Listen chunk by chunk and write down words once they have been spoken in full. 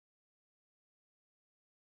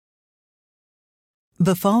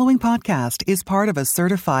The following podcast is part of a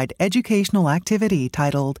certified educational activity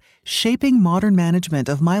titled Shaping Modern Management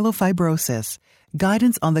of Myelofibrosis,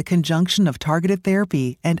 Guidance on the Conjunction of Targeted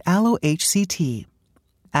Therapy and AlloHCT.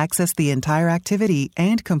 Access the entire activity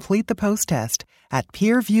and complete the post-test at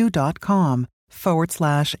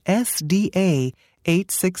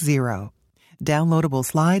peerview.com/SDA860. Downloadable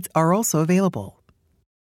slides are also available.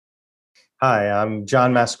 Hi, I'm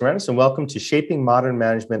John Mascarenhas, and welcome to Shaping Modern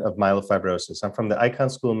Management of Myelofibrosis. I'm from the Icahn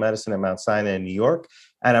School of Medicine at Mount Sinai in New York,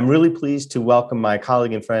 and I'm really pleased to welcome my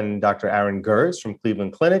colleague and friend, Dr. Gerds from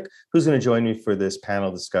Cleveland Clinic, who's going to join me for this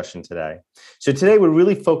panel discussion today. So today we're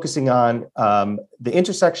really focusing on the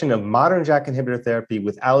intersection of modern JAK inhibitor therapy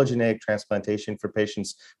with allogeneic transplantation for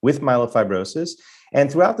patients with myelofibrosis. And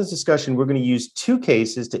throughout this discussion, we're going to use two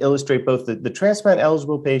cases to illustrate both the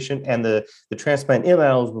transplant-eligible patient and the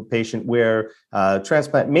transplant-ineligible patient where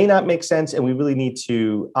transplant may not make sense, and we really need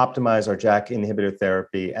to optimize our JAK inhibitor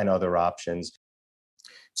therapy and other options.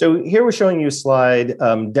 So here we're showing you a slide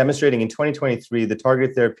demonstrating in 2023 the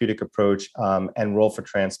targeted therapeutic approach and role for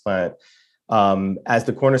transplant as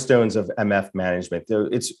the cornerstones of MF management.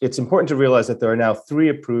 It's important to realize that there are now 3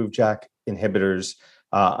 approved JAK inhibitors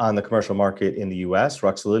on the commercial market in the US,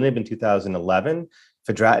 ruxolitinib in 2011,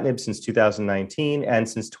 fedratinib since 2019, and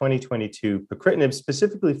since 2022, pacritinib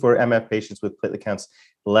specifically for MF patients with platelet counts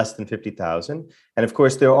less than 50,000. And of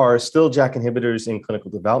course, there are still JAK inhibitors in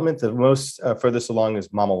clinical development. The most furthest along is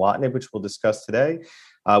momelotinib, which we'll discuss today,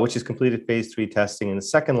 which has completed phase 3 testing in the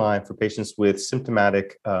second line for patients with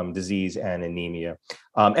symptomatic disease and anemia.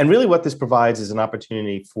 And really what this provides is an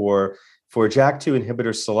opportunity for JAK2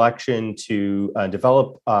 inhibitor selection to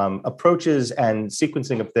develop approaches and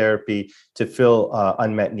sequencing of therapy to fill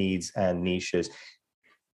unmet needs and niches.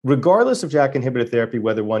 Regardless of JAK inhibitor therapy,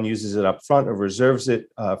 whether one uses it up front or reserves it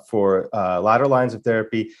for latter lines of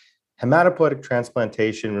therapy, hematopoietic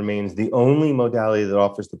transplantation remains the only modality that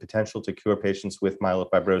offers the potential to cure patients with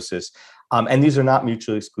myelofibrosis. And these are not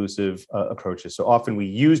mutually exclusive approaches. So often we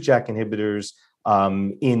use JAK inhibitors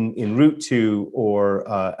in route to or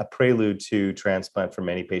a prelude to transplant for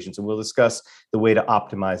many patients. And we'll discuss the way to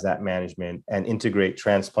optimize that management and integrate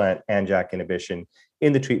transplant and JAK inhibition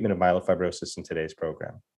in the treatment of myelofibrosis in today's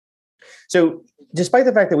program. So despite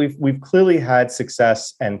the fact that we've clearly had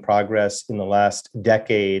success and progress in the last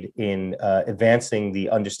decade in advancing the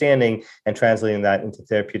understanding and translating that into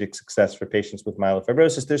therapeutic success for patients with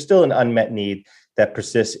myelofibrosis, there's still an unmet need that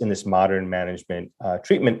persists in this modern management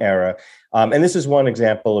treatment era. And this is one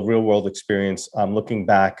example of real-world experience looking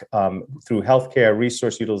back through healthcare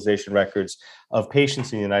resource utilization records of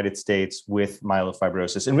patients in the United States with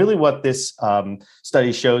myelofibrosis. And really what this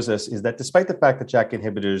study shows us is that despite the fact that JAK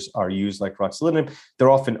inhibitors are used like ruxolitinib, they're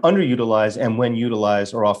often underutilized, and when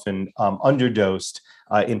utilized are often underdosed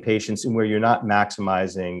in patients and where you're not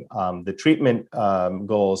maximizing the treatment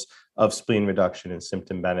goals of spleen reduction and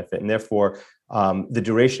symptom benefit. And therefore, the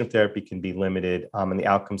duration of therapy can be limited and the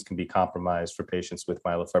outcomes can be compromised for patients with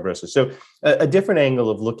myelofibrosis. So a different angle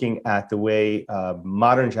of looking at the way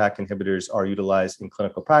modern JAK inhibitors are utilized in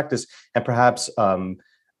clinical practice, and perhaps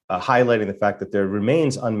highlighting the fact that there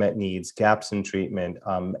remains unmet needs, gaps in treatment,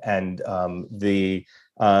 and the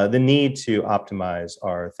need to optimize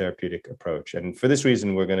our therapeutic approach. And for this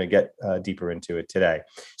reason, we're going to get deeper into it today.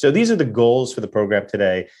 So these are the goals for the program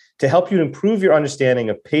today: to help you improve your understanding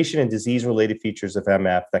of patient and disease-related features of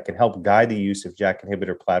MF that can help guide the use of JAK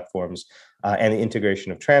inhibitor platforms and the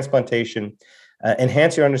integration of transplantation,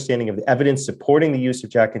 enhance your understanding of the evidence supporting the use of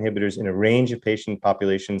JAK inhibitors in a range of patient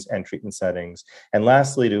populations and treatment settings, and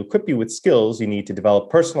lastly, to equip you with skills you need to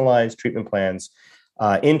develop personalized treatment plans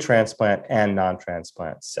in transplant and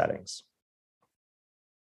non-transplant settings.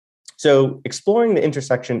 So exploring the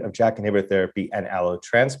intersection of JAK inhibitor therapy and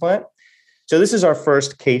allotransplant. So this is our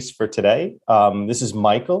first case for today. This is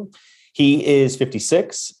Michael. He is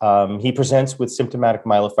 56. He presents with symptomatic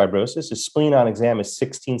myelofibrosis. His spleen on exam is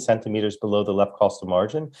 16 centimeters below the left costal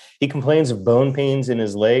margin. He complains of bone pains in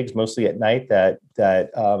his legs, mostly at night, that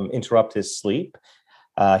interrupt his sleep.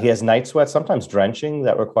 He has night sweats, sometimes drenching,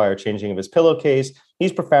 that require changing of his pillowcase.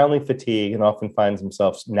 He's profoundly fatigued and often finds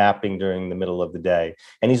himself napping during the middle of the day.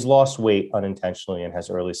 And he's lost weight unintentionally and has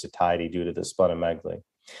early satiety due to the splenomegaly.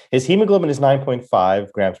 His hemoglobin is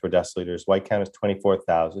 9.5 grams per deciliter. His white count is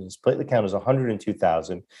 24,000. His platelet count is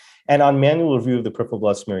 102,000. And on manual review of the peripheral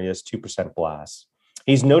blood smear, he has 2% blasts.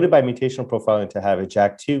 He's noted by mutational profiling to have a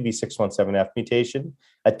JAK2 V617F mutation,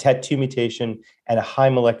 a TET2 mutation, and a high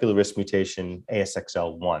molecular risk mutation,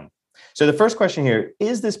 ASXL1. So the first question here,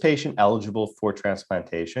 is this patient eligible for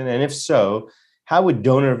transplantation? And if so, how would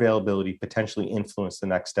donor availability potentially influence the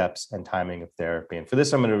next steps and timing of therapy? And for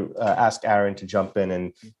this, I'm going to ask Aaron to jump in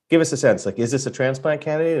and give us a sense, like, is this a transplant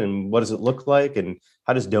candidate and what does it look like? And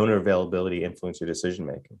how does donor availability influence your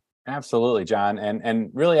decision-making? Absolutely, John. And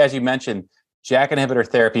really, as you mentioned, JAK inhibitor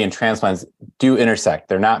therapy and transplants do intersect.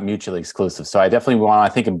 They're not mutually exclusive. So I definitely want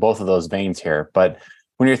to think in both of those veins here. But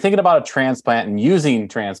when you're thinking about a transplant and using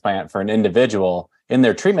transplant for an individual in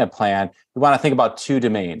their treatment plan, we want to think about two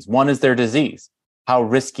domains. One is their disease, how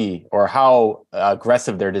risky or how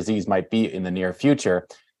aggressive their disease might be in the near future.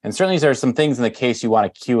 And certainly there are some things in the case you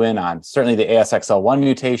want to cue in on. Certainly the ASXL1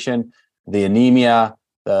 mutation, the anemia,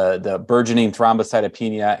 the burgeoning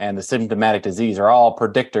thrombocytopenia, and the symptomatic disease are all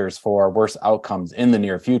predictors for worse outcomes in the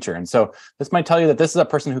near future. And so this might tell you that this is a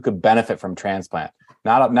person who could benefit from transplant,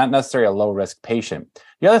 not necessarily a low-risk patient.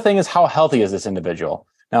 The other thing is, how healthy is this individual?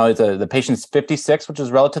 Now, the patient's 56, which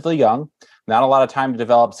is relatively young, not a lot of time to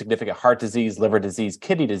develop significant heart disease, liver disease,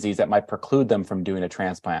 kidney disease that might preclude them from doing a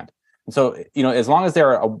transplant. And so, as long as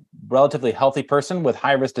they're a relatively healthy person with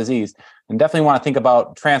high-risk disease, then definitely want to think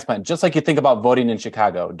about transplant, just like you think about voting in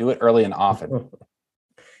Chicago. Do it early and often.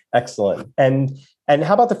 Excellent. And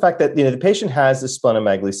how about the fact that, the patient has this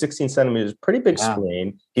splenomegaly, 16 centimeters, pretty big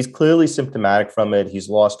spleen. He's clearly symptomatic from it. He's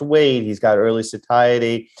lost weight. He's got early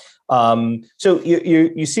satiety. So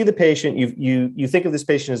you see the patient, you think of this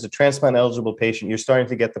patient as a transplant eligible patient. You're starting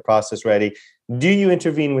to get the process ready. Do you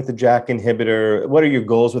intervene with the JAK inhibitor? What are your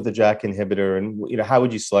goals with the JAK inhibitor? And how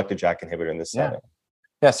would you select a JAK inhibitor in this setting?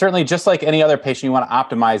 Yeah, certainly. Just like any other patient, you want to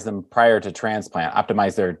optimize them prior to transplant,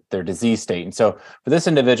 optimize their disease state. And so for this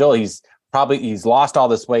individual, he's lost all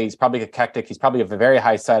this weight. He's probably cachectic. He's probably of very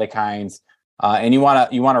high cytokines. And you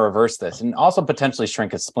want to reverse this, and also potentially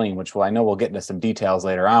shrink his spleen, which I know we'll get into some details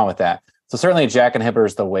later on with that. So certainly a JAK inhibitor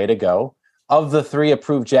is the way to go. Of the 3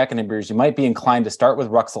 approved JAK inhibitors, you might be inclined to start with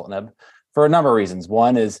ruxolitinib for a number of reasons.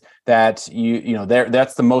 One is that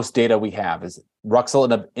that's the most data we have is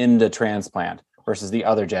ruxolitinib into transplant versus the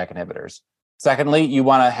other JAK inhibitors. Secondly, you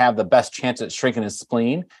want to have the best chance at shrinking his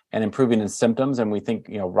spleen and improving his symptoms, and we think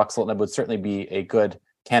ruxolitinib would certainly be a good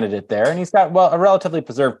candidate there. And he's got a relatively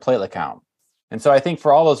preserved platelet count. And so I think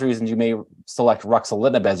for all those reasons, you may select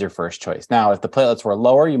ruxolitinib as your first choice. Now, if the platelets were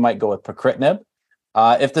lower, you might go with pacritinib.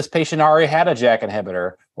 If this patient already had a JAK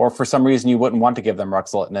inhibitor, or for some reason you wouldn't want to give them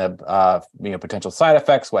ruxolitinib, potential side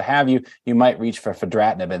effects, what have you, you might reach for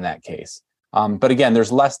fedratinib in that case. But again,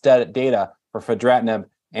 there's less data for fedratinib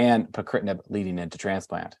and pacritinib leading into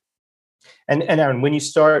transplant. And Aaron, when you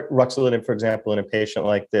start ruxolitinib, for example, in a patient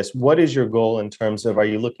like this, what is your goal in terms of, are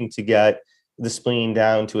you looking to get the spleen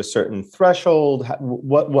down to a certain threshold?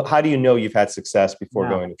 How do you know you've had success before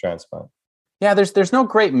going to transplant? Yeah, there's no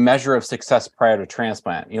great measure of success prior to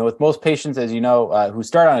transplant. With most patients, as you know, who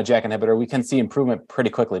start on a JAK inhibitor, we can see improvement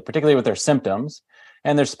pretty quickly, particularly with their symptoms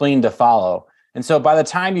and their spleen to follow. And so by the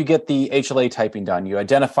time you get the HLA typing done, you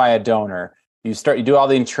identify a donor, you do all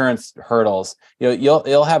the insurance hurdles,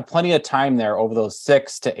 you'll have plenty of time there over those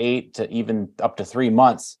 6 to 8 to even up to 3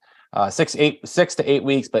 months. 6 to 8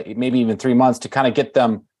 weeks, but maybe even 3 months to kind of get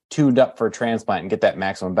them tuned up for transplant and get that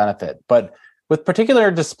maximum benefit. But with particular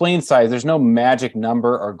to spleen size, there's no magic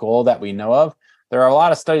number or goal that we know of. There are a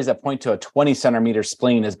lot of studies that point to a 20 centimeter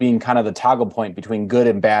spleen as being kind of the toggle point between good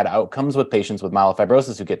and bad outcomes with patients with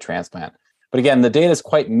myelofibrosis who get transplant. But again, the data is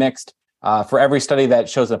quite mixed. For every study that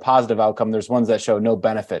shows a positive outcome, there's ones that show no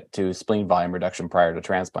benefit to spleen volume reduction prior to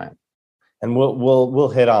transplant. And we'll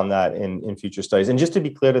hit on that in future studies. And just to be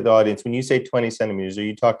clear to the audience, when you say 20 centimeters, are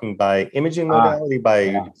you talking by imaging modality, by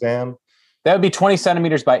exam? That would be 20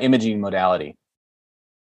 centimeters by imaging modality.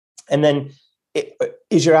 And then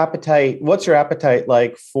what's your appetite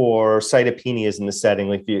like for cytopenias in the setting?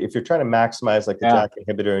 Like if you're trying to maximize like the JAK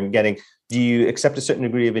inhibitor and do you accept a certain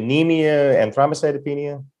degree of anemia and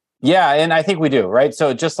thrombocytopenia? Yeah, and I think we do, right?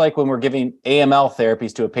 So just like when we're giving AML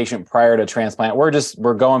therapies to a patient prior to transplant,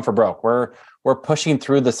 we're going for broke. We're pushing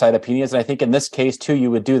through the cytopenias. And I think in this case too,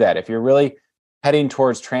 you would do that. If you're really heading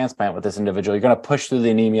towards transplant with this individual, you're going to push through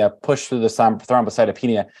the anemia, push through the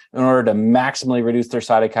thrombocytopenia in order to maximally reduce their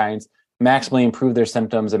cytokines, maximally improve their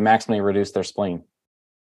symptoms, and maximally reduce their spleen.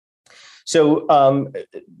 So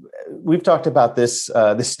we've talked about this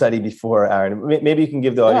study before, Aaron. Maybe you can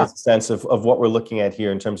give the audience a sense of what we're looking at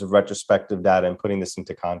here in terms of retrospective data and putting this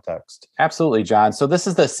into context. Absolutely, John. So this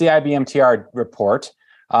is the CIBMTR report.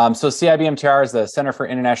 So CIBMTR is the Center for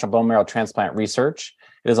International Bone Marrow Transplant Research.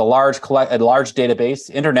 It is a large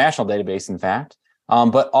database, international database, in fact.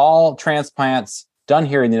 But all transplants done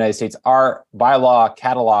here in the United States are by law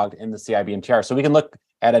cataloged in the CIBMTR. So we can look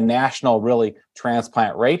at a national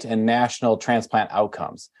transplant rate and national transplant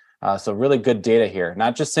outcomes. So really good data here,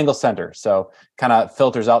 not just single center. So kind of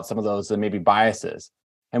filters out some of those maybe biases.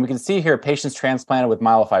 And we can see here patients transplanted with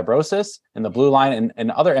myelofibrosis in the blue line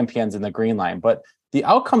and other MPNs in the green line. But the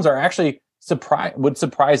outcomes are actually would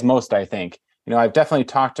surprise most, I think. I've definitely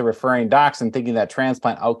talked to referring docs and thinking that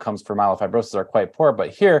transplant outcomes for myelofibrosis are quite poor.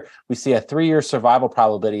 But here we see a 3-year survival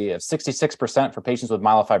probability of 66% for patients with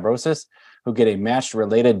myelofibrosis who get a matched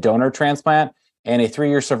related donor transplant, and a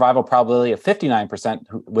 3-year survival probability of 59%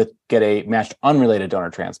 who get a matched unrelated donor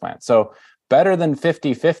transplant. So better than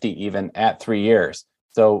 50-50 even at 3 years.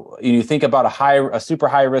 So you think about a super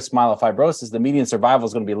high risk myelofibrosis, the median survival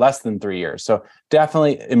is going to be less than 3 years. So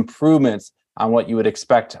definitely improvements on what you would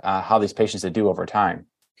expect how these patients would do over time.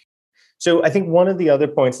 So I think one of the other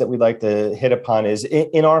points that we'd like to hit upon is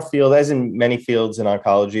in our field, as in many fields in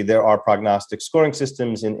oncology, there are prognostic scoring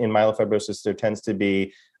systems. In myelofibrosis, there tends to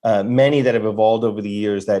be many that have evolved over the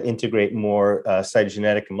years that integrate more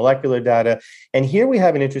cytogenetic and molecular data. And here we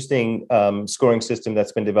have an interesting scoring system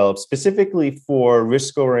that's been developed specifically for risk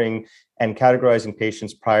scoring and categorizing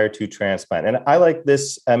patients prior to transplant. And I like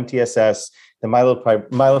this MTSS, the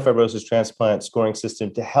myelofibrosis transplant scoring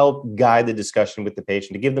system, to help guide the discussion with the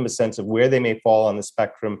patient, to give them a sense of where they may fall on the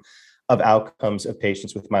spectrum of outcomes of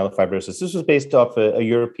patients with myelofibrosis. This was based off a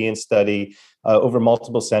European study over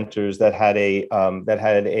multiple centers that had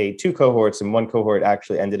a 2 cohorts, and one cohort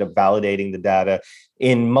actually ended up validating the data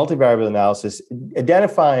in multivariable analysis,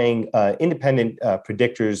 identifying independent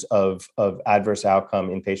predictors of adverse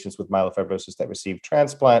outcome in patients with myelofibrosis that received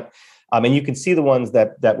transplant. And you can see the ones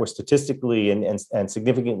that were statistically and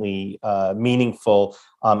significantly meaningful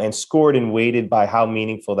and scored and weighted by how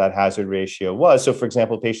meaningful that hazard ratio was. So, for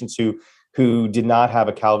example, patients who did not have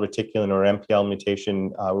a calreticulin or MPL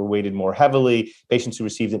mutation were weighted more heavily. Patients who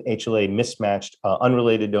received an HLA mismatched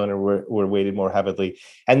unrelated donor were weighted more heavily.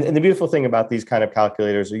 And the beautiful thing about these kind of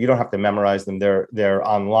calculators, you don't have to memorize them. They're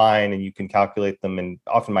online and you can calculate them. And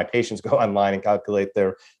often my patients go online and calculate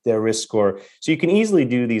their risk score. So you can easily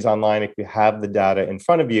do these online if you have the data in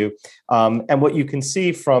front of you. And what you can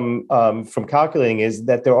see from calculating is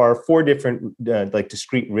that there are 4 different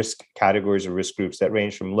discrete risk categories or risk groups that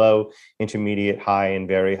range from low, intermediate, high, and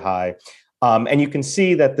very high. And you can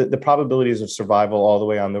see that the probabilities of survival all the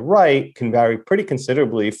way on the right can vary pretty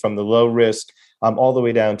considerably from the low risk all the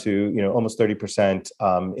way down to almost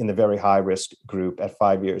 30% in the very high risk group at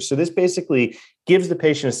 5 years. So this basically gives the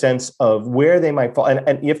patient a sense of where they might fall.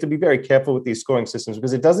 And you have to be very careful with these scoring systems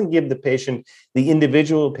because it doesn't give the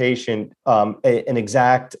individual patient, an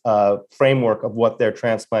exact framework of what their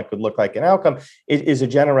transplant could look like in outcome. It is a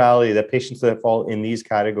generality that patients that fall in these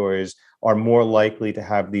categories are more likely to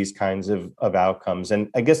have these kinds of outcomes. And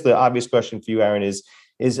I guess the obvious question for you, Aaron, is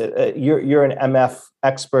you're an MF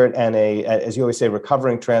expert and as you always say,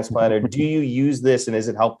 recovering transplanter. Do you use this and is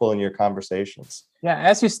it helpful in your conversations? Yeah,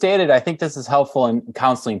 as you stated, I think this is helpful in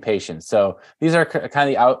counseling patients. So these are kind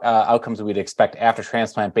of the outcomes we'd expect after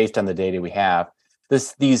transplant based on the data we have.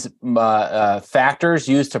 These factors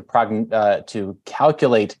used to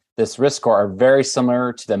calculate this risk score are very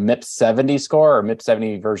similar to the MIP70 score or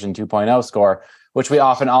MIP70 version 2.0 score, which we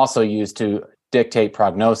often also use to dictate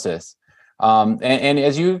prognosis. And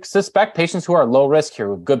as you suspect, patients who are low risk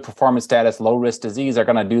here with good performance status, low risk disease are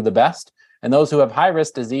going to do the best. And those who have high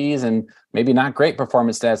risk disease and maybe not great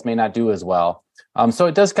performance status may not do as well. So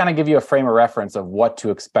it does kind of give you a frame of reference of what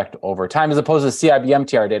to expect over time, as opposed to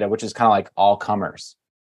CIBMTR data, which is kind of like all comers.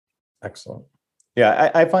 Excellent.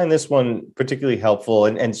 Yeah, I find this one particularly helpful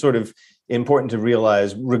and sort of important to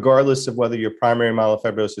realize, regardless of whether you're primary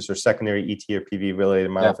myelofibrosis or secondary ET or PV related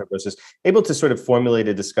myelofibrosis, able to sort of formulate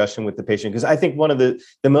a discussion with the patient. Because I think one of the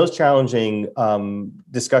most challenging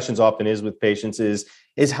discussions often is with patients is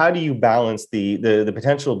how do you balance the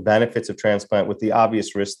potential benefits of transplant with the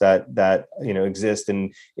obvious risks that exist,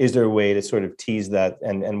 and is there a way to sort of tease that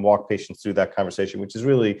and walk patients through that conversation, which is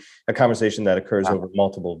really a conversation that occurs over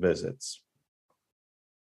multiple visits.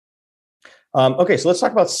 Okay, so let's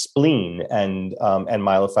talk about spleen and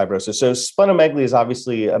myelofibrosis. So splenomegaly is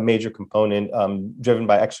obviously a major component driven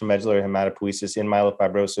by extramedullary hematopoiesis in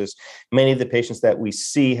myelofibrosis. Many of the patients that we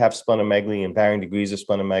see have splenomegaly and varying degrees of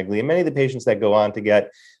splenomegaly, and many of the patients that go on to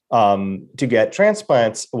get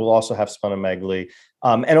transplants will also have splenomegaly.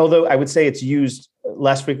 And although I would say it's used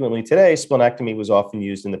less frequently today, splenectomy was often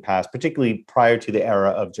used in the past, particularly prior to the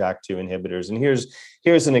era of JAK2 inhibitors. And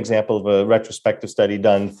here's an example of a retrospective study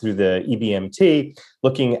done through the EBMT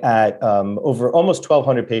looking at over almost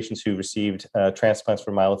 1,200 patients who received transplants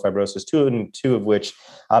for myelofibrosis, two of which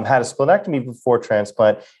had a splenectomy before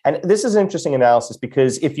transplant. And this is an interesting analysis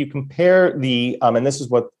because if you compare and this is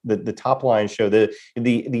what the top line show,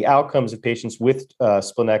 the outcomes of patients with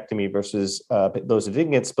splenectomy versus those who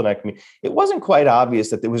didn't get splenectomy, it wasn't quite obvious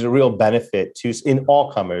that there was a real benefit in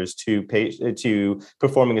all comers to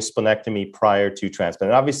performing a splenectomy prior to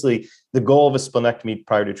transplant. And obviously, the goal of a splenectomy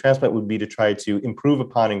prior to transplant would be to try to improve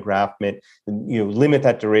upon engraftment, limit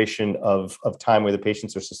that duration of time where the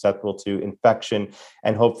patients are susceptible to infection,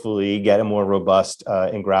 and hopefully get a more robust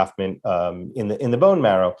engraftment in the bone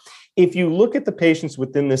marrow. If you look at the patients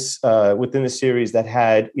within this series that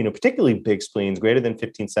had particularly big spleens, greater than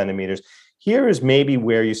 15 centimeters, here is maybe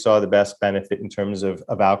where you saw the best benefit in terms of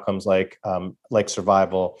outcomes like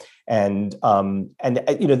survival. And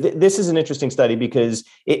this is an interesting study because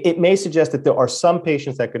it may suggest that there are some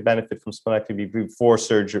patients that could benefit from splenectomy before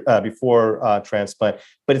surgery, before transplant,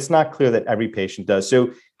 but it's not clear that every patient does.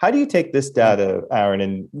 So how do you take this data, Aaron,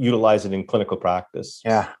 and utilize it in clinical practice?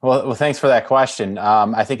 Yeah, well, thanks for that question.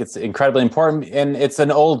 I think it's incredibly important, and it's an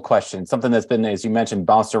old question, something that's been, as you mentioned,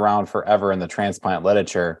 bounced around forever in the transplant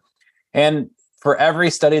literature. And for every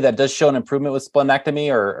study that does show an improvement with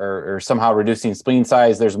splenectomy or somehow reducing spleen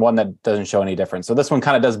size, there's one that doesn't show any difference. So this one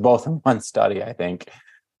kind of does both in one study, I think.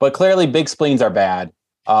 But clearly, big spleens are bad.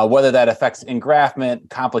 Whether that affects engraftment,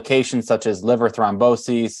 complications such as liver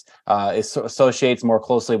thrombosis, associates more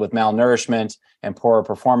closely with malnourishment and poorer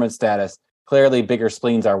performance status. Clearly, bigger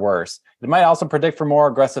spleens are worse. It might also predict for more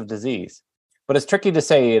aggressive disease. But it's tricky to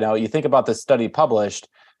say, you think about this study published,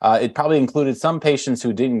 it probably included some patients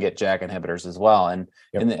who didn't get JAK inhibitors as well. And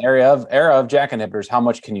in the era of JAK inhibitors, how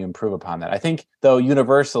much can you improve upon that? I think, though,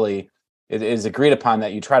 universally, it is agreed upon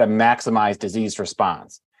that you try to maximize disease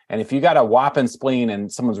response. And if you got a whopping spleen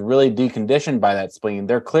and someone's really deconditioned by that spleen,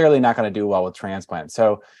 they're clearly not going to do well with transplant.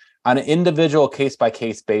 So on an individual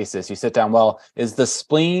case-by-case basis, you sit down, well, is the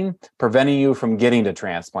spleen preventing you from getting to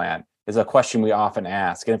transplant? Is a question we often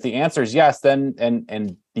ask. And if the answer is yes, then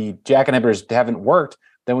and the JAK inhibitors haven't worked,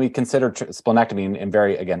 then we consider splenectomy in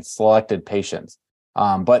very, again, selected patients.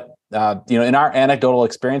 But in our anecdotal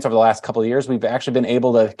experience over the last couple of years, we've actually been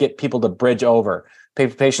able to get people to bridge over.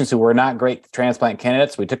 Patients who were not great transplant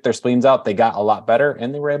candidates, we took their spleens out, they got a lot better,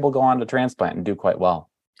 and they were able to go on to transplant and do quite well.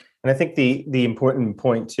 And I think the important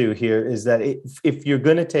point too here is that if you're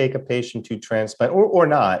going to take a patient to transplant or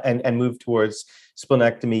not and move towards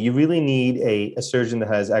splenectomy, you really need a surgeon that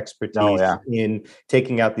has expertise in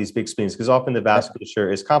taking out these big spleens, because often the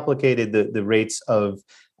vasculature is complicated. The rates of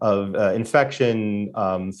infection,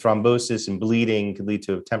 thrombosis, and bleeding could lead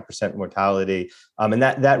to a 10% mortality. And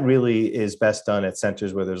that really is best done at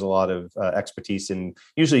centers where there's a lot of expertise, and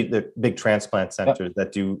usually the big transplant centers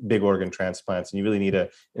that do big organ transplants. And you really need an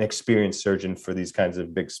experienced surgeon for these kinds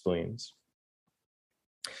of big spleens.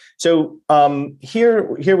 So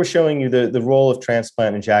here we're showing you the role of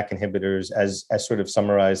transplant and JAK inhibitors as sort of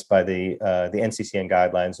summarized by the NCCN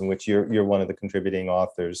guidelines, in which you're one of the contributing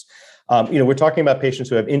authors. We're talking about patients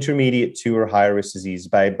who have intermediate to or higher risk disease.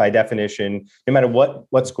 By definition, no matter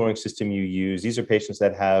what scoring system you use, these are patients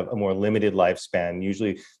that have a more limited lifespan,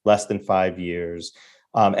 usually less than 5 years.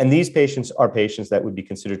 And these patients are patients that would be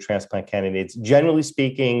considered transplant candidates. Generally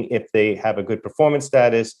speaking, if they have a good performance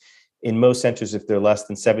status, in most centers, if they're less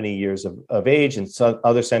than 70 years of age, and some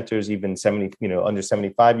other centers, even 70, under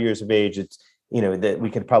 75 years of age, it's, that we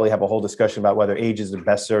could probably have a whole discussion about whether age is the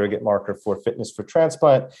best surrogate marker for fitness for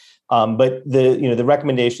transplant. But the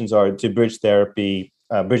recommendations are to bridging therapy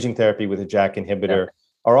with a JAK inhibitor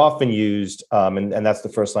are often used, and that's the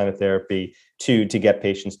first line of therapy to get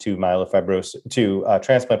patients to myelofibrosis, to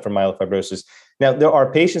transplant for myelofibrosis. Now, there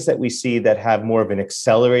are patients that we see that have more of an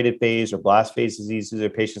accelerated phase or blast phase disease. These are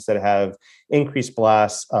patients that have increased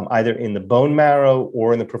blasts either in the bone marrow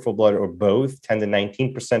or in the peripheral blood, or both. 10 to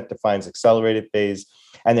 19% defines accelerated phase,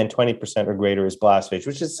 and then 20% or greater is blast phase,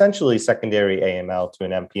 which is essentially secondary AML to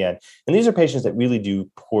an MPN. And these are patients that really do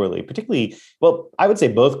poorly, particularly, well, I would say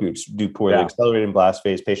both groups do poorly, accelerated and blast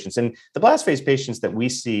phase patients. And the blast phase patients that we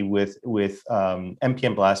see with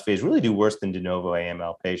MPN blast phase really do worse than de novo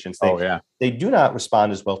AML patients. They do not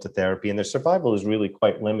respond as well to therapy, and their survival is really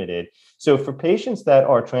quite limited. So for patients that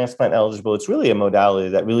are transplant eligible, it's really a modality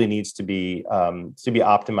that really needs to be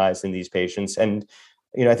optimized in these patients. And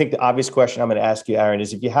I think the obvious question I'm going to ask you, Aaron,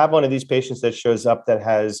 is if you have one of these patients that shows up that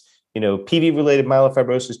has PV-related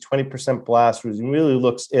myelofibrosis, 20% blast, really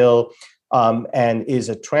looks ill, and is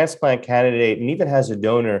a transplant candidate and even has a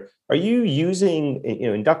donor, are you using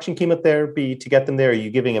induction chemotherapy to get them there? Are you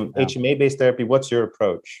giving them HMA-based therapy? What's your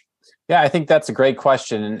approach? Yeah, I think that's a great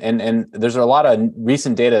question. And there's a lot of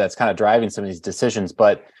recent data that's kind of driving some of these decisions.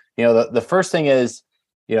 But, the first thing is,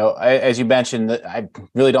 as you mentioned, I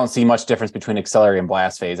really don't see much difference between accelerated and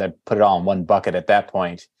blast phase. I put it all in one bucket at that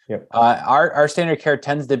point. Yep. Our standard care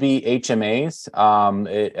tends to be HMAs.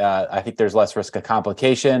 I think there's less risk of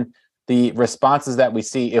complication. The responses that we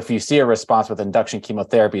see, if you see a response with induction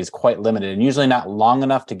chemotherapy, is quite limited and usually not long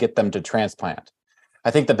enough to get them to transplant. I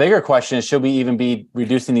think the bigger question is, should we even be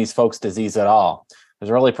reducing these folks' disease at all? There's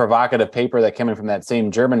a really provocative paper that came in from that same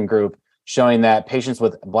German group showing that patients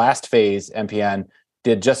with blast phase MPN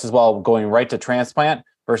did just as well going right to transplant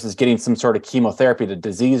versus getting some sort of chemotherapy to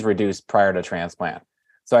disease reduce prior to transplant.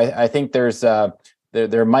 So I think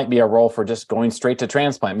there might be a role for just going straight to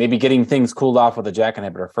transplant, maybe getting things cooled off with a JAK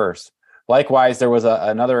inhibitor first. Likewise, there was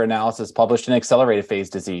another analysis published in accelerated phase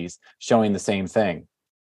disease showing the same thing.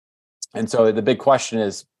 And so the big question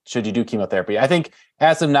is, should you do chemotherapy? I think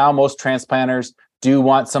as of now, most transplanters do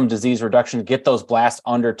want some disease reduction, get those blasts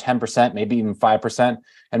under 10%, maybe even 5%.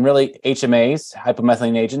 And really HMAs,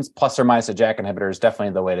 hypomethylation agents, plus or minus a JAK inhibitor is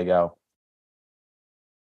definitely the way to go.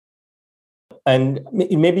 And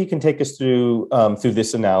maybe you can take us through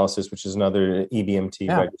this analysis, which is another EBMT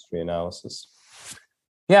registry analysis.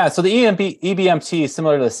 Yeah, so the EBMT,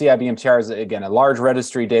 similar to the CIBMTR, is, again, a large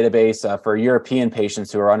registry database for European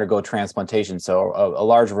patients who undergo transplantation, so a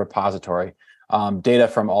large repository, data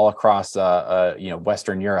from all across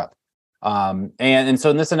Western Europe. And so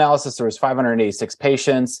in this analysis, there was 586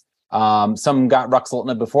 patients. Some got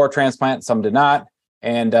ruxolitinib before transplant, some did not.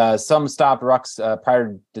 And some stopped Rux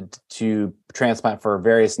prior to transplant for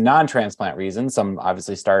various non-transplant reasons. Some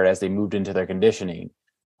obviously started as they moved into their conditioning.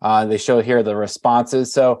 They show here the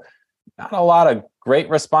responses. So not a lot of great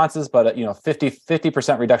responses, but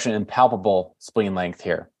 50% reduction in palpable spleen length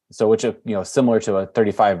here. So which similar to a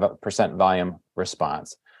 35% volume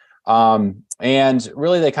response. And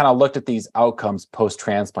really they kind of looked at these outcomes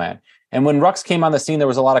post-transplant. And when Rux came on the scene, there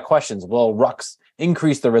was a lot of questions. Will Rux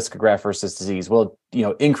increase the risk of graft versus disease? Will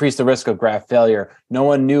increase the risk of graft failure? No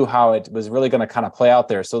one knew how it was really going to kind of play out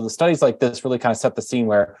there. So the studies like this really kind of set the scene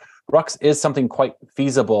where Rux is something quite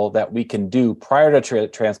feasible that we can do prior to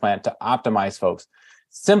transplant to optimize folks.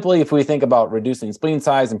 Simply, if we think about reducing spleen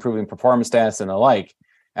size, improving performance status, and the like,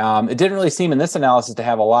 it didn't really seem in this analysis to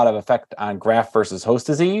have a lot of effect on graft versus host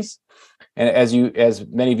disease. And as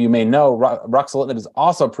many of you may know, ruxolitinib is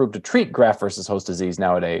also approved to treat graft versus host disease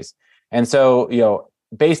nowadays. And so,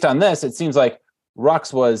 based on this, it seems like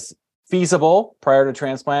Rux was feasible prior to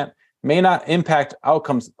transplant, may not impact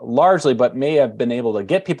outcomes largely, but may have been able to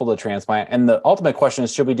get people to transplant. And the ultimate question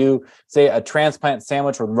is, should we do, say, a transplant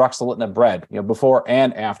sandwich with ruxolitinib bread, before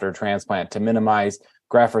and after transplant to minimize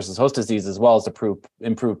graft versus host disease, as well as to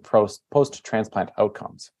improve post-transplant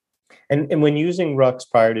outcomes? And when using Rux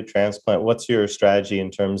prior to transplant, what's your strategy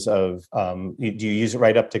in terms of, do you use it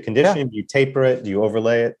right up to conditioning? Do you taper it? Do you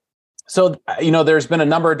overlay it? So, there's been a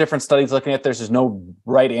number of different studies looking at this. There's no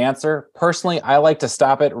right answer. Personally, I like to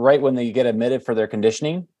stop it right when they get admitted for their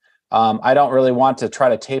conditioning. I don't really want to try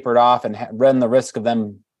to taper it off and run the risk of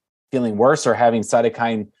them feeling worse or having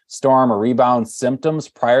cytokine storm or rebound symptoms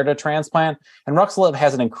prior to transplant. And ruxolitinib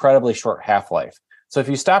has an incredibly short half-life. So if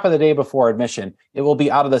you stop it the day before admission, it will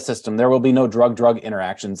be out of the system. There will be no drug-drug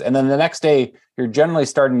interactions. And then the next day, you're generally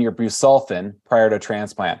starting your busulfan prior to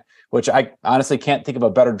transplant, which I honestly can't think of a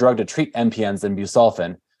better drug to treat MPNs than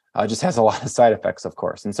busulfan. It just has a lot of side effects, of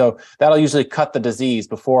course. And so that'll usually cut the disease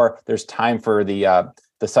before there's time for the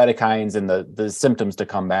cytokines and the symptoms to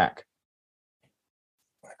come back.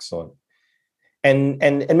 Excellent. And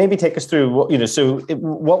maybe take us through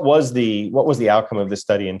what was the outcome of the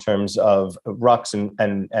study in terms of Rux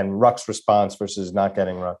and Rux response versus not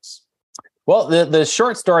getting Rux? Well, the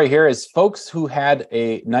short story here is folks who had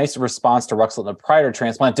a nice response to ruxolitinib prior to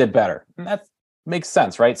transplant did better. And that makes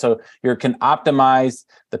sense, right? So you can optimize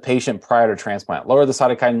the patient prior to transplant, lower the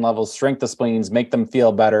cytokine levels, shrink the spleens, make them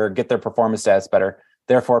feel better, get their performance stats better.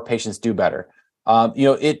 Therefore, patients do better.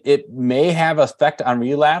 It may have effect on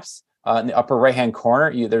relapse. In the upper right-hand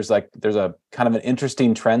corner, there's a kind of an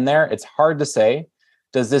interesting trend there. It's hard to say.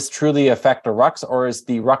 Does this truly affect the Rux, or is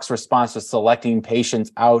the Rux response just selecting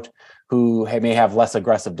patients out who may have less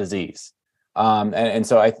aggressive disease? And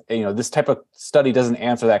so this type of study doesn't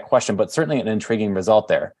answer that question, but certainly an intriguing result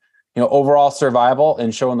there. Overall survival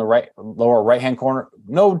and showing the lower right-hand corner,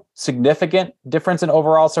 no significant difference in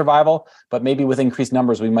overall survival, but maybe with increased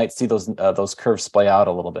numbers, we might see those curves play out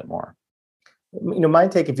a little bit more. My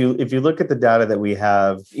take, if you look at the data that we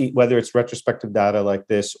have, whether it's retrospective data like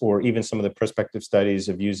this or even some of the prospective studies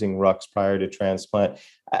of using Rux prior to transplant,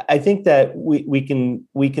 I think that we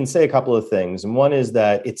can say a couple of things. And one is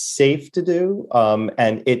that it's safe to do,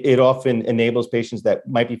 and it often enables patients that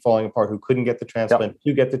might be falling apart who couldn't get the transplant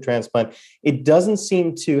to get the transplant. It doesn't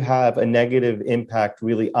seem to have a negative impact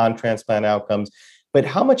really on transplant outcomes. But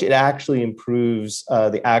how much it actually improves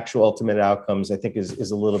the actual ultimate outcomes, I think,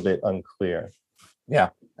 is a little bit unclear. Yeah,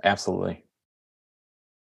 absolutely.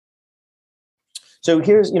 So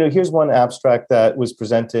here's one abstract that was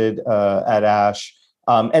presented at ASH,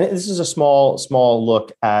 and this is a small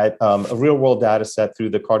look at a real world data set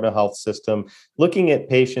through the Cardinal Health System, looking at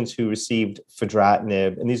patients who received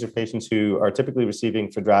fedratinib, and these are patients who are typically receiving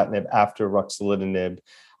fedratinib after ruxolitinib.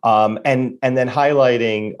 And then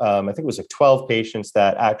highlighting, I think it was like 12 patients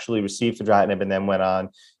that actually received fedratinib and then went on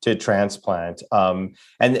to transplant. And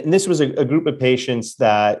this was a group of patients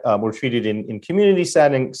that were treated in community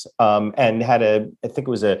settings and had I think it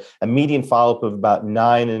was a median follow-up of about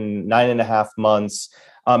 9.5 months.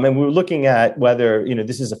 And we were looking at whether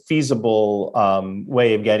this is a feasible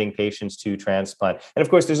way of getting patients to transplant. And of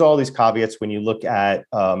course, there's all these caveats when you look at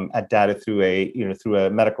data through a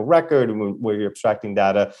medical record where you're abstracting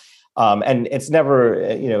data. And it's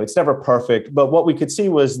never perfect. But what we could see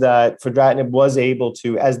was that fedratinib was able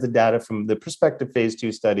to, as the data from the prospective phase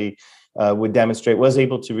 2 study would demonstrate, was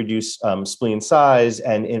able to reduce spleen size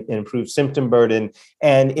and improve symptom burden.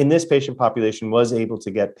 And in this patient population was able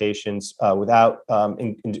to get patients without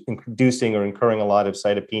inducing or incurring a lot of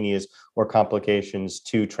cytopenias or complications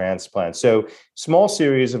to transplant. So small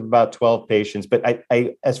series of about 12 patients. But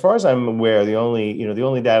I as far as I'm aware, the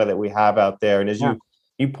only data that we have out there, and as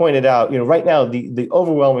you pointed out, right now, the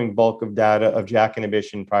overwhelming bulk of data of JAK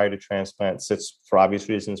inhibition prior to transplant sits, for obvious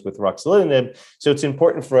reasons, with ruxolitinib. So it's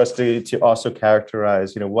important for us to also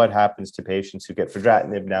characterize, what happens to patients who get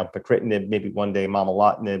fedratinib, now pacritinib, maybe one day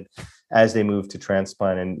momelotinib, as they move to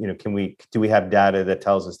transplant. And, do we have data that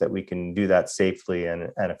tells us that we can do that safely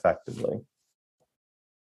and effectively?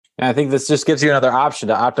 And I think this just gives you another option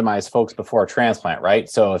to optimize folks before transplant, right?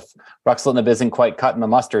 So if ruxolitinib isn't quite cutting the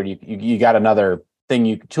mustard, you got another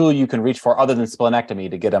tool you can reach for other than splenectomy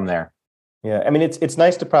to get them there. Yeah, I mean, it's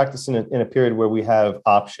nice to practice in a period where we have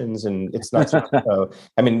options, and it's not just, I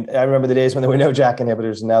remember the days when there were no JAK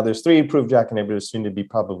inhibitors, and now there's 3 approved JAK inhibitors, soon to be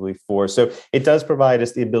probably 4. So it does provide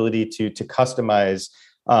us the ability to customize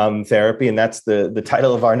therapy, and that's the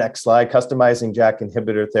title of our next slide: customizing JAK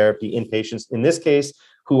inhibitor therapy in patients, in this case,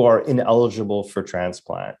 who are ineligible for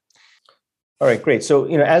transplant. All right, great. So,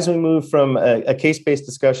 as we move from a case-based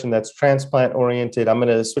discussion that's transplant-oriented, I'm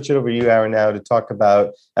going to switch it over to you, Aaron, now to talk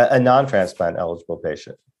about a non-transplant eligible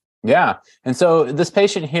patient. Yeah. And so this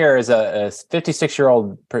patient here is a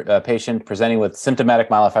 56-year-old patient presenting with symptomatic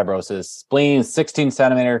myelofibrosis, spleen 16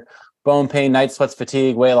 centimeter, bone pain, night sweats,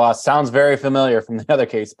 fatigue, weight loss. Sounds very familiar from the other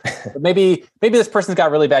case. But maybe this person's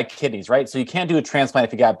got really bad kidneys, right? So you can't do a transplant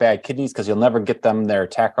if you got bad kidneys because you'll never get them their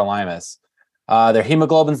tacrolimus. Their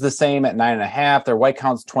hemoglobin's the same at 9.5. Their white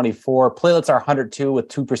count's 24. Platelets are 102 with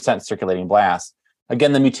 2% circulating blast.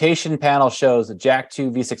 Again, the mutation panel shows a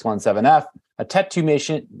JAK2 V617F, a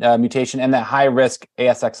TET2 mutation, and that high-risk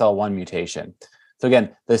ASXL1 mutation. So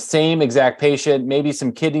again, the same exact patient, maybe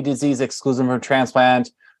some kidney disease excludes them from transplant.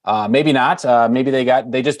 Maybe not. Maybe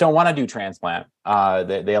they just don't want to do transplant.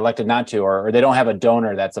 They elected not to, or they don't have a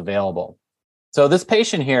donor that's available. So this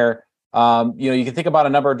patient here, you can think about a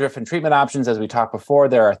number of different treatment options. As we talked before,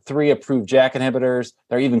 there are 3 approved JAK inhibitors.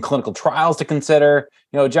 There are even clinical trials to consider.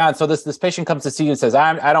 John, so this patient comes to see you and says,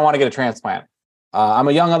 I don't want to get a transplant. I'm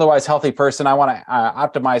a young, otherwise healthy person. I want to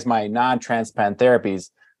optimize my non-transplant therapies.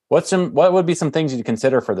 What would be some things you'd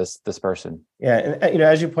consider for this person? Yeah, and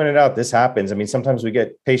as you pointed out, this happens. I mean, sometimes we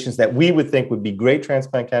get patients that we would think would be great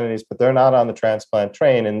transplant candidates, but they're not on the transplant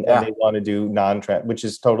train, and they want to do non-transplant, which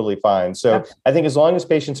is totally fine. So I think as long as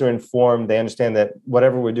patients are informed, they understand that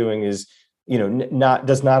whatever we're doing is,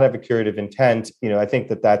 does not have a curative intent. I think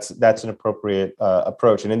that's an appropriate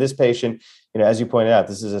approach. And in this patient, as you pointed out,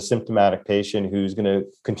 this is a symptomatic patient who's going to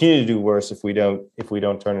continue to do worse if we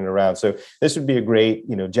don't turn it around. So this would be a great,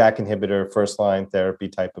 JAK inhibitor first line therapy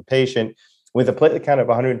type of patient with a platelet count of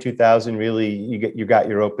 102,000. Really, you got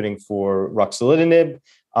your opening for ruxolitinib.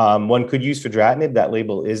 One could use fedratinib. That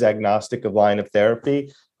label is agnostic of line of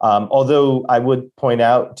therapy. Although I would point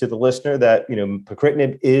out to the listener that,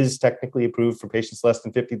 pacritinib is technically approved for patients less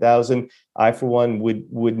than 50,000. I, for one,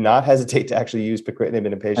 would not hesitate to actually use pacritinib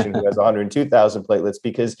in a patient who has 102,000 platelets,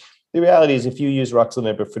 because the reality is if you use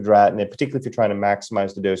ruxolitinib or fedratinib, particularly if you're trying to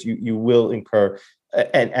maximize the dose, you will incur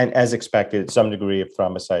and as expected, some degree of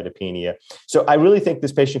thrombocytopenia. So I really think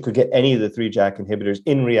this patient could get any of the 3 JAK inhibitors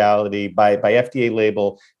in reality by FDA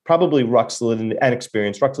label, probably ruxolitinib and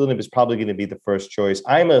experience. Ruxolitinib is probably going to be the first choice.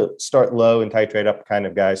 I'm a start low and titrate up kind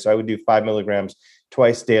of guy. So I would do 5 milligrams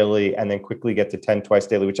twice daily and then quickly get to 10 twice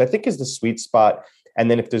daily, which I think is the sweet spot. And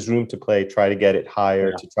then if there's room to play, try to get it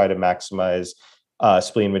higher to try to maximize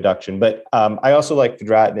spleen reduction. But I also like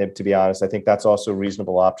fedratinib, to be honest. I think that's also a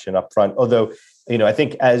reasonable option up front. Although, I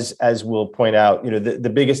think as we'll point out,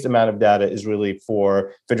 the biggest amount of data is really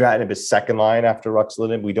for fedratinib is second line after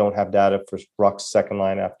ruxolitinib. We don't have data for Rux second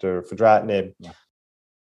line after fedratinib.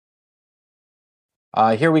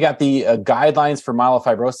 Here we got the guidelines for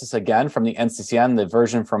myelofibrosis again from the NCCN, the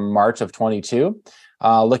version from March of 22.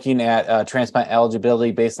 Looking at transplant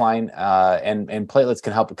eligibility baseline and platelets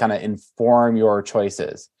can help kind of inform your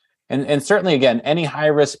choices. And certainly, again, any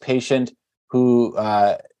high-risk patient who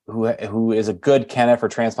is a good candidate for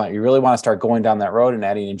transplant, you really want to start going down that road and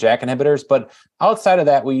adding in JAK inhibitors. But outside of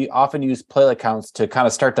that, we often use platelet counts to kind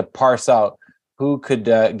of start to parse out who could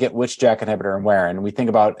get which JAK inhibitor and where. And we think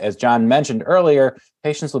about, as John mentioned earlier,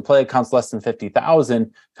 patients with platelet counts less than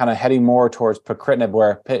 50,000 kind of heading more towards pacritinib,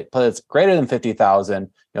 where platelets greater than 50,000,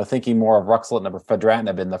 thinking more of ruxolitinib or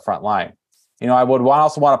fedratinib in the front line. I would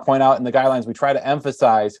also want to point out in the guidelines, we try to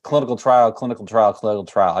emphasize clinical trial.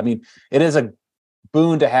 I mean, it is a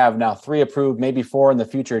boon to have now 3 approved, maybe 4 in the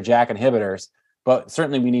future JAK inhibitors, but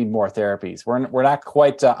certainly we need more therapies. We're not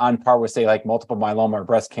quite on par with, say, like multiple myeloma or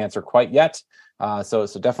breast cancer quite yet. So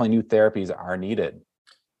definitely new therapies are needed.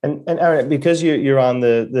 And Aaron, because you're on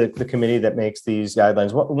the committee that makes these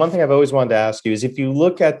guidelines, one thing I've always wanted to ask you is, if you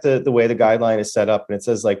look at the way the guideline is set up and it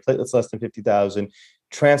says like platelets less than 50,000,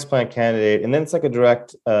 transplant candidate, and then it's like a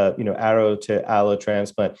direct arrow to allo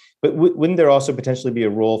transplant. But wouldn't there also potentially be a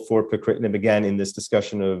role for pacritinib again in this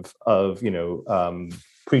discussion of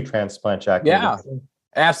pre-transplant JAK? Yeah,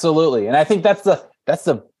 absolutely. And I think that's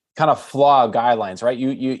the kind of flaw of guidelines, right?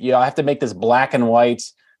 You have to make this black and white,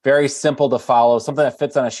 very simple to follow, something that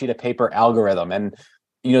fits on a sheet of paper algorithm. And,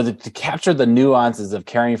 to capture the nuances of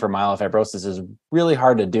caring for myelofibrosis is really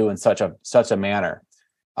hard to do in such a manner.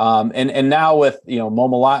 And now with,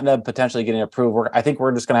 momelotinib potentially getting approved, I think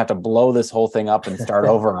we're just going to have to blow this whole thing up and start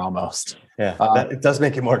over almost. Yeah, it does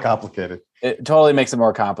make it more complicated. It totally makes it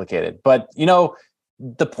more complicated. But,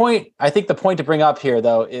 the point to bring up here,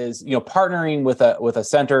 though, is, partnering with a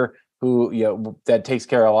center who, that takes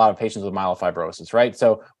care of a lot of patients with myelofibrosis, right?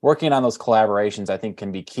 So working on those collaborations, I think,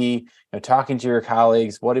 can be key. Talking to your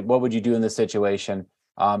colleagues, what would you do in this situation?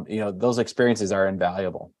 Those experiences are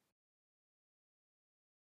invaluable.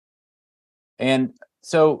 And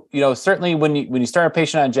so, certainly when you start a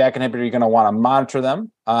patient on JAK inhibitor, you're going to want to monitor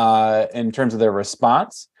them in terms of their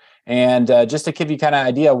response. And just to give you kind of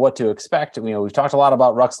idea of what to expect, we've talked a lot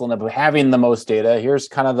about ruxolitinib having the most data. Here's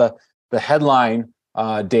kind of the headline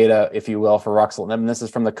data, if you will, for ruxolitinib. And this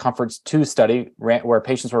is from the COMFORTS-2 study, where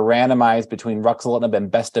patients were randomized between ruxolitinib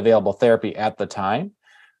and best available therapy at the time.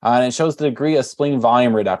 And it shows the degree of spleen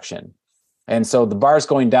volume reduction. And so the bars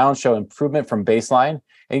going down show improvement from baseline.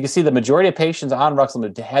 And you can see the majority of patients on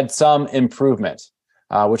ruxolitinib had some improvement,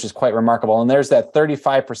 which is quite remarkable. And there's that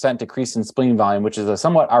 35% decrease in spleen volume, which is a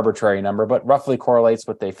somewhat arbitrary number, but roughly correlates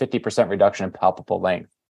with a 50% reduction in palpable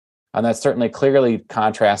length. And that's certainly clearly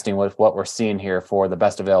contrasting with what we're seeing here for the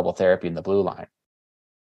best available therapy in the blue line.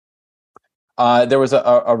 There was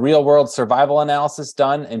a real-world survival analysis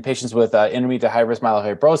done in patients with intermediate to high-risk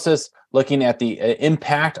myelofibrosis, looking at the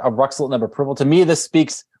impact of ruxolitinib approval. To me, this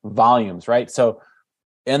speaks volumes, right? So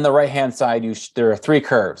in the right-hand side, there are 3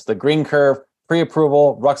 curves. The green curve,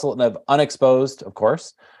 pre-approval, ruxolitinib unexposed, of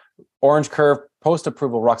course. Orange curve,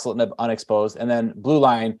 post-approval, ruxolitinib unexposed. And then blue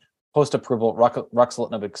line, post-approval,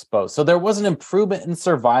 ruxolitinib exposed. So there was an improvement in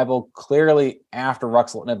survival clearly after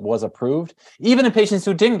ruxolitinib was approved, even in patients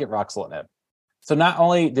who didn't get ruxolitinib. So not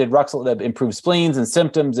only did ruxolitinib improve spleens and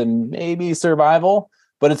symptoms and maybe survival,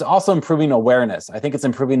 but it's also improving awareness. I think it's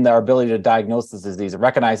improving our ability to diagnose this disease,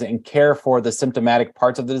 recognize it, and care for the symptomatic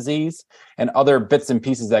parts of the disease and other bits and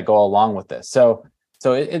pieces that go along with this. So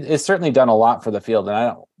it's certainly done a lot for the field, and I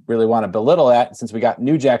don't really want to belittle that since we got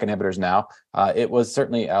new JAK inhibitors now. It was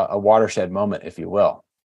certainly a watershed moment, if you will.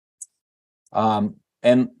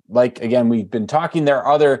 And like, again, we've been talking, there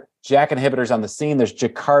are other JAK inhibitors on the scene. There's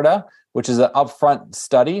Jakarta, which is an upfront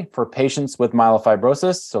study for patients with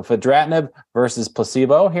myelofibrosis. So fedratinib versus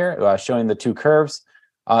placebo here, showing the 2 curves.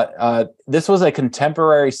 This was a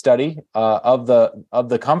contemporary study of the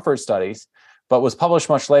COMFORT studies, but was published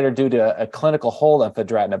much later due to a clinical hold on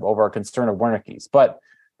fedratinib over a concern of Wernicke's. But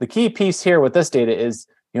the key piece here with this data is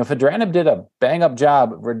Fedratinib did a bang-up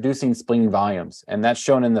job reducing spleen volumes, and that's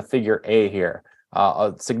shown in the figure A here.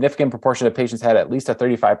 A significant proportion of patients had at least a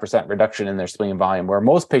 35% reduction in their spleen volume, where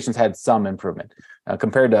most patients had some improvement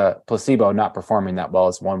compared to placebo not performing that well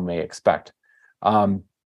as one may expect.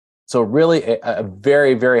 So really a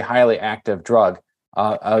very, very highly active drug,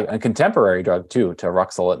 a contemporary drug too, to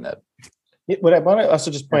ruxolitinib. What I want to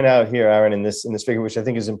also just point out here, Aaron, in this figure, which I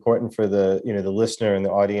think is important for the listener and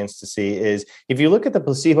the audience to see, is if you look at the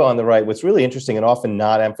placebo on the right, what's really interesting and often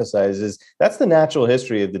not emphasized is that's the natural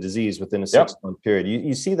history of the disease within a 6-month period.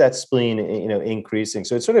 You see that spleen increasing,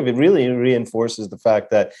 so it really reinforces the fact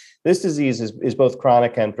that this disease is both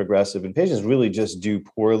chronic and progressive, and patients really just do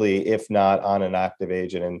poorly if not on an active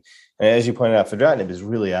agent. And as you pointed out, fedratinib is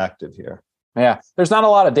really active here. Yeah, there's not a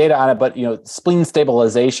lot of data on it, but spleen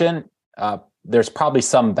stabilization. There's probably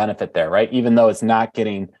some benefit there, right? Even though it's not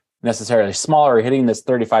getting necessarily smaller or hitting this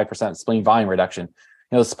 35% spleen volume reduction.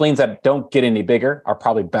 The spleens that don't get any bigger are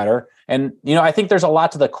probably better. And, I think there's a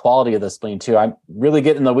lot to the quality of the spleen too. I'm really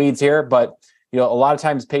getting in the weeds here, but, a lot of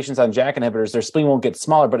times patients on JAK inhibitors, their spleen won't get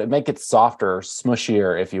smaller, but it may get softer or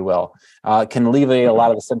smushier, if you will. Can alleviate a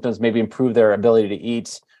lot of the symptoms, maybe improve their ability to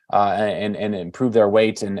eat and improve their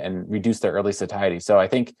weight and reduce their early satiety. So I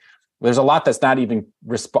think there's a lot that's not even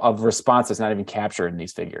response that's not even captured in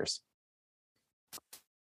these figures.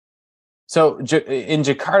 So in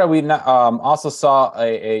Jakarta, we also saw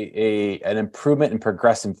an improvement in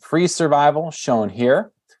progression-free survival shown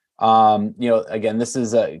here. Again, this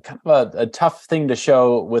is a kind of a tough thing to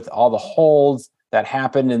show with all the holds that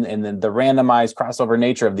happened and the randomized crossover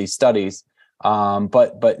nature of these studies.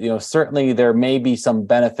 But certainly there may be some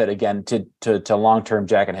benefit again to long-term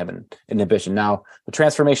JAK inhibition. Now, the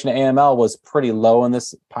transformation to AML was pretty low in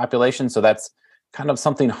this population, so that's kind of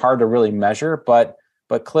something hard to really measure. But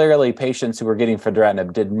clearly, patients who were getting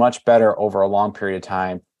fedratinib did much better over a long period of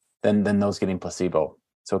time than those getting placebo.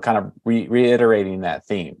 So kind of reiterating that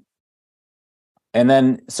theme. And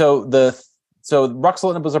then so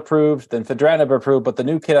ruxolitinib was approved, then fedratinib approved, but the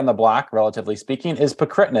new kid on the block, relatively speaking, is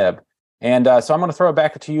pacritinib. And so I'm going to throw it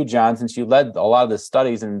back to you, John, since you led a lot of the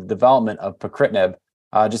studies and development of pacritinib,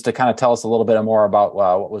 just to kind of tell us a little bit more about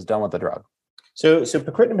what was done with the drug. So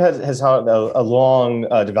pacritinib has had a long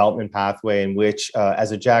development pathway in which,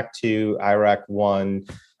 as a JAK2,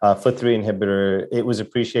 IRAK1, FLT3 inhibitor, it was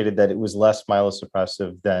appreciated that it was less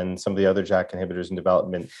myelosuppressive than some of the other JAK inhibitors in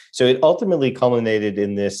development. So it ultimately culminated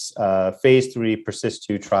in this phase 3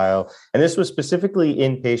 PERSIST-2 trial. And this was specifically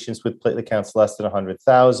in patients with platelet counts less than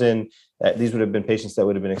 100,000. These would have been patients that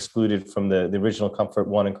would have been excluded from the original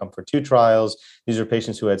COMFORT-1 and COMFORT-2 trials. These are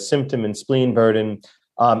patients who had symptom and spleen burden.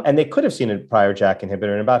 And they could have seen a prior JAK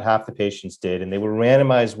inhibitor, and about half the patients did. And they were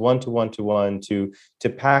randomized 1:1:1 to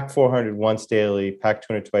PAC 400 once daily, PAC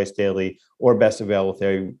 200 twice daily, or best available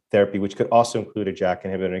therapy, which could also include a JAK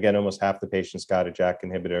inhibitor. And again, almost half the patients got a JAK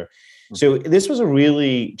inhibitor. So this was a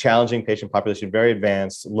really challenging patient population, very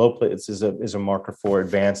advanced. Low platelets is a marker for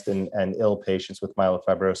advanced and ill patients with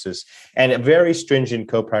myelofibrosis, and a very stringent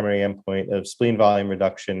co-primary endpoint of spleen volume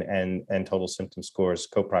reduction and total symptom scores,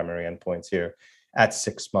 co-primary endpoints here at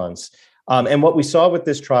 6 months. And what we saw with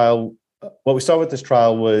this trial was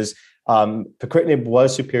pacritinib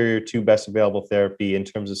was superior to best available therapy in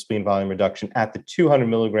terms of spleen volume reduction at the 200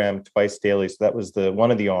 milligram twice daily. So that was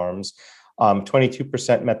one of the arms.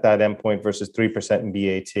 22% met that endpoint versus 3% in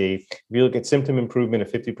BAT. If you look at symptom improvement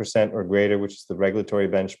of 50% or greater, which is the regulatory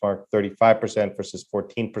benchmark, 35% versus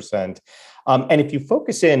 14%. And if you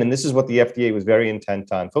focus in, and this is what the FDA was very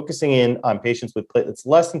intent on, focusing in on patients with platelets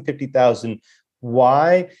less than 50,000.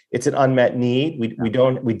 Why? It's an unmet need.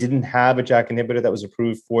 We didn't have a JAK inhibitor that was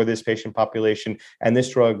approved for this patient population, and this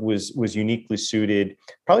drug was uniquely suited,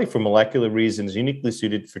 probably for molecular reasons, uniquely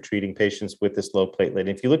suited for treating patients with this low platelet. And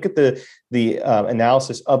if you look at the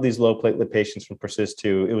analysis of these low platelet patients from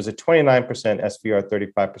PERSIST-2, it was a 29% SVR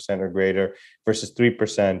 35% or greater versus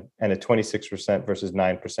 3%, and a 26% versus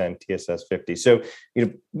 9% TSS 50. So,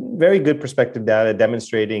 very good prospective data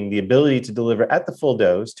demonstrating the ability to deliver at the full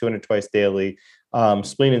dose, 200 twice daily,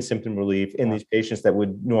 spleen and symptom relief in these patients that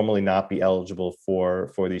would normally not be eligible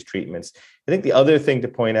for these treatments. I think the other thing to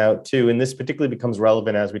point out too, and this particularly becomes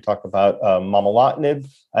relevant as we talk about momelotinib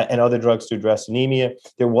and other drugs to address anemia,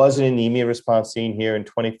 there was an anemia response seen here in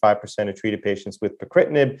 25% of treated patients with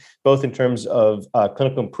pacritinib, both in terms of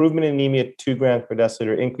clinical improvement in anemia, 2 grams per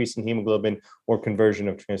deciliter, increase in hemoglobin, or conversion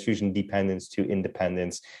of transfusion dependence to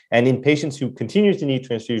independence. And in patients who continue to need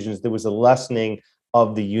transfusions, there was a lessening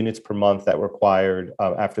of the units per month that were required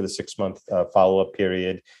after the 6-month follow-up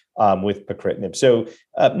period. with pacritinib. So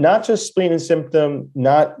not just spleen and symptom,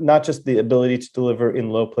 not just the ability to deliver in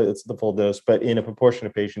low platelets at the full dose, but in a proportion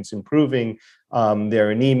of patients improving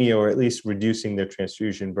their anemia or at least reducing their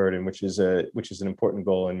transfusion burden, which is an important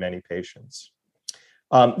goal in many patients.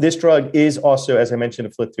 This drug is also, as I mentioned,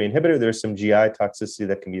 a FLT3 inhibitor. There's some GI toxicity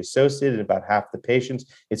that can be associated in about half the patients.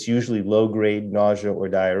 It's usually low-grade nausea or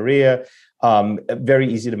diarrhea.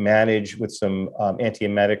 Very easy to manage with some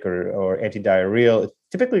antiemetic or antidiarrheal. It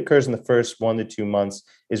typically occurs in the first 1 to 2 months,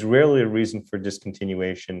 is rarely a reason for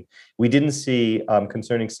discontinuation. We didn't see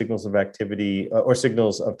concerning signals of activity or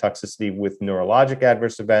signals of toxicity with neurologic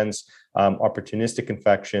adverse events, opportunistic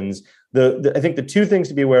infections. I think the two things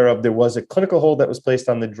to be aware of: there was a clinical hold that was placed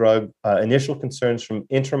on the drug, initial concerns from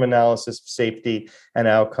interim analysis of safety and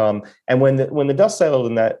outcome. And when the dust settled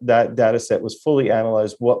and that data set was fully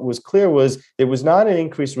analyzed, what was clear was there was not an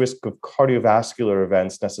increased risk of cardiovascular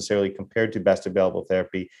events necessarily compared to best available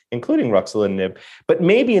therapy, including ruxolitinib, but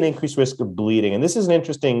maybe an increased risk of bleeding. And this is an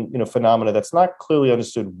interesting, phenomena that's not clearly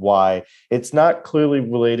understood why. It's not clearly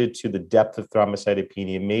related to the depth of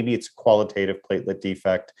thrombocytopenia. Maybe it's a qualitative platelet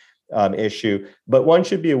defect issue, but one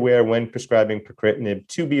should be aware when prescribing pacritinib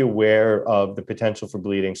to be aware of the potential for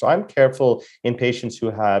bleeding. So I'm careful in patients who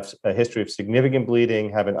have a history of significant bleeding,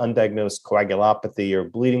 have an undiagnosed coagulopathy or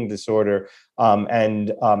bleeding disorder,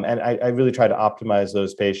 and I really try to optimize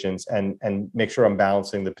those patients and make sure I'm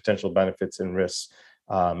balancing the potential benefits and risks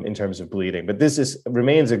in terms of bleeding. But this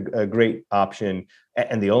remains a great option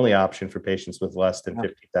and the only option for patients with less than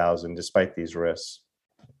 50,000, despite these risks.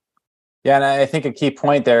 Yeah, and I think a key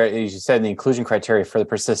point there, as you said, in the inclusion criteria for the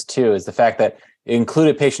PERSIST-2 is the fact that it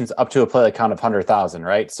included patients up to a platelet count of 100,000,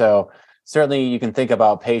 right? So certainly you can think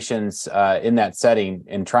about patients in that setting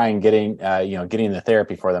and try and getting the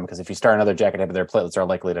therapy for them, because if you start another JAK inhibitor, their platelets are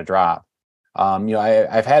likely to drop.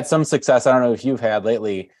 I've had some success. I don't know if you've had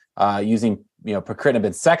lately using pacritinib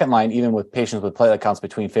in second line, even with patients with platelet counts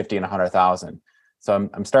between 50 and 100,000. So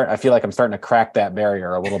I feel like I'm starting to crack that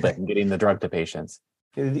barrier a little bit in getting the drug to patients.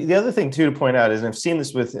 The other thing, too, to point out is, and I've seen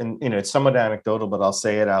this with, and it's somewhat anecdotal, but I'll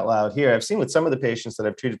say it out loud here. I've seen with some of the patients that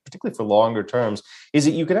I've treated, particularly for longer terms, is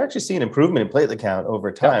that you can actually see an improvement in platelet count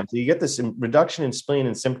over time. Yep. So you get this reduction in spleen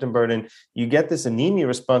and symptom burden, you get this anemia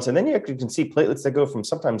response, and then you actually can see platelets that go from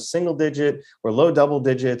sometimes single digit or low double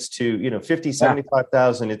digits to, 50,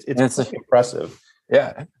 75,000. It's pretty impressive.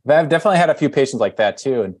 Yeah, I've definitely had a few patients like that,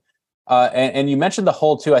 too. And you mentioned the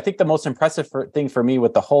hold too. I think the most impressive thing for me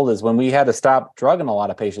with the hold is when we had to stop drug in a lot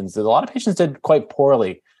of patients did quite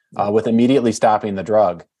poorly with immediately stopping the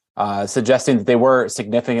drug, suggesting that they were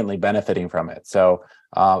significantly benefiting from it. So,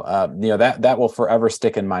 that will forever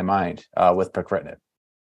stick in my mind with pacritinib.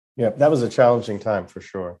 Yeah, that was a challenging time for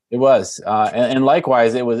sure. It was, and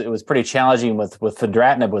likewise, it was pretty challenging with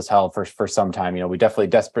fedratinib was held for some time. We definitely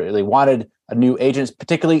desperately wanted a new agent,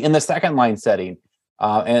 particularly in the second line setting.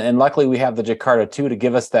 And luckily we have the Jakarta-2 to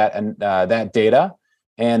give us that and that data.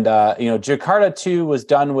 And Jakarta-2 was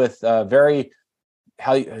done with very,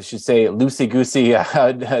 loosey-goosey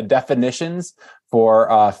definitions for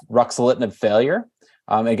ruxolitinib failure.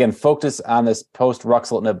 Again, focus on this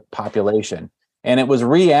post-ruxolitinib population. And it was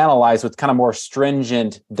reanalyzed with kind of more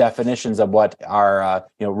stringent definitions of what are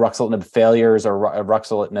ruxolitinib failures or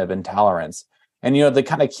ruxolitinib intolerance. And, the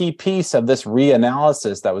kind of key piece of this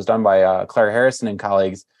reanalysis that was done by Claire Harrison and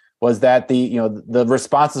colleagues was that the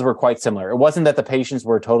responses were quite similar. It wasn't that the patients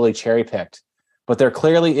were totally cherry-picked, but there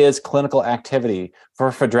clearly is clinical activity for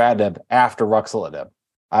fedratinib after ruxolitinib.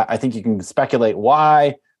 I think you can speculate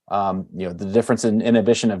why, the difference in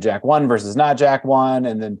inhibition of JAK1 versus not JAK1,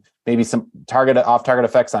 and then maybe some off-target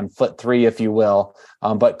effects on FLT3, if you will.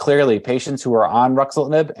 But clearly, patients who are on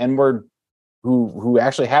ruxolitinib and who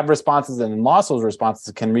actually had responses and lost those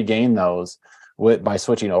responses can regain those by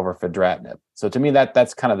switching over fedratinib. So to me,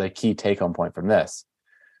 that's kind of the key take-home point from this.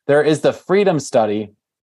 There is the FREEDOM study,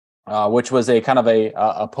 which was a kind of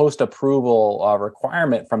a post-approval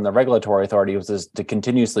requirement from the regulatory authority, was to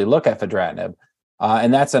continuously look at fedratinib.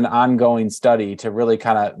 And that's an ongoing study to really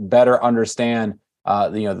kind of better understand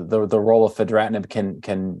the role of fedratinib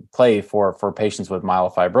can play for patients with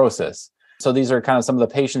myelofibrosis. So these are kind of some of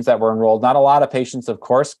the patients that were enrolled. Not a lot of patients, of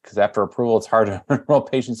course, because after approval, it's hard to enroll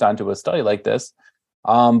patients onto a study like this.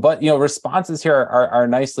 But responses here are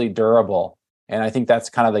nicely durable. And I think that's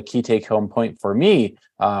kind of the key take-home point for me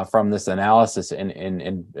from this analysis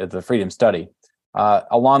in the FREEDOM study.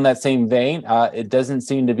 Along that same vein, it doesn't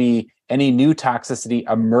seem to be any new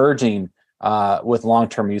toxicity emerging with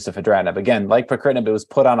long-term use of fedratinib. Again, like pacritinib, it was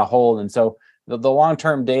put on a hold. And so the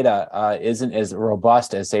long-term data isn't as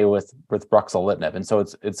robust as, say, with ruxolitinib. And so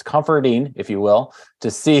it's comforting, if you will,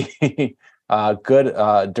 to see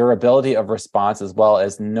good durability of response, as well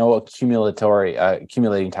as no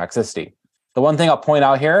accumulating toxicity. The one thing I'll point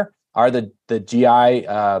out here are the GI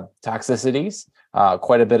toxicities.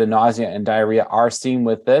 Quite a bit of nausea and diarrhea are seen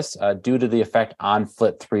with this due to the effect on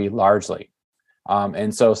FLT3 largely.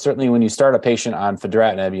 And so certainly when you start a patient on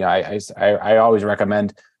fedratinib, I always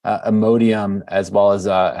recommend Imodium as well as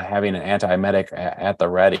having an antiemetic at the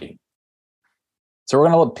ready. So we're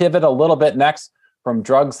going to pivot a little bit next from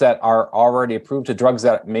drugs that are already approved to drugs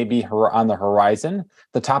that may be on the horizon.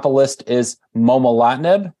 The top of the list is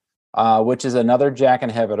momelotinib, which is another JAK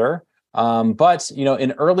inhibitor. But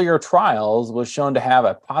in earlier trials was shown to have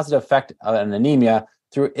a positive effect on anemia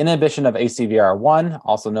through inhibition of ACVR1,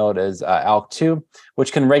 also known as ALK2,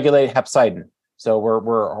 which can regulate hepcidin. So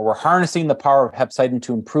we're harnessing the power of hepcidin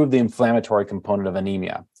to improve the inflammatory component of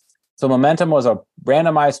anemia. So Momentum was a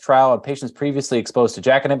randomized trial of patients previously exposed to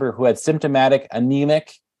JAK inhibitor who had symptomatic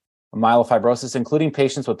anemic myelofibrosis, including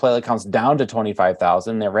patients with platelet counts down to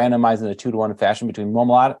 25,000. They're randomized in a 2-to-1 fashion between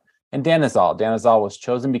momelotinib and danazol. Danazol was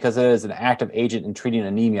chosen because it is an active agent in treating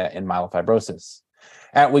anemia in myelofibrosis.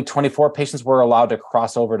 At week 24, patients were allowed to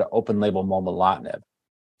cross over to open-label momelotinib.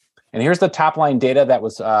 And here's the top-line data that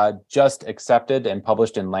was just accepted and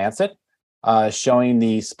published in Lancet, showing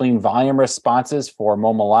the spleen volume responses for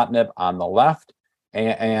momelotinib on the left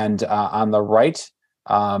and on the right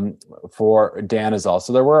for danazol.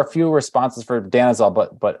 So there were a few responses for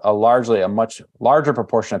danazol, but largely a much larger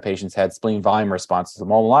proportion of patients had spleen volume responses to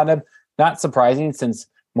momelotinib. Not surprising, since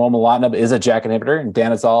momelotinib is a JAK inhibitor and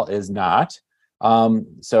danazol is not.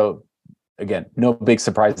 So again, no big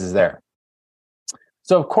surprises there.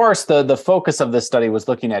 So of course, the focus of this study was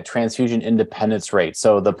looking at transfusion independence rate.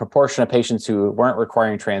 So the proportion of patients who weren't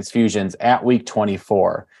requiring transfusions at week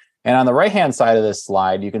 24. And on the right-hand side of this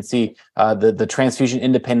slide, you can see the transfusion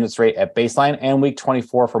independence rate at baseline and week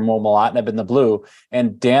 24 for momelotinib in the blue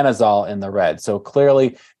and danazol in the red. So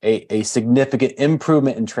clearly a significant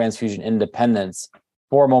improvement in transfusion independence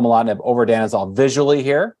for momelotinib over danazol visually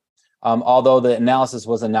here. Although the analysis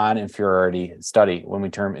was a non-inferiority study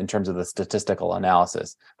in terms of the statistical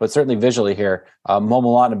analysis. But certainly visually here,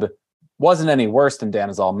 momelotinib wasn't any worse than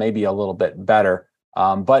danazol, maybe a little bit better,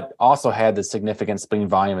 but also had the significant spleen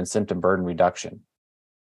volume and symptom burden reduction.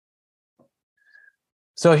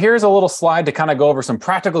 So here's a little slide to kind of go over some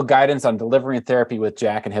practical guidance on delivering therapy with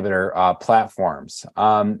JAK inhibitor platforms.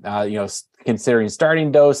 Considering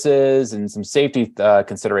starting doses and some safety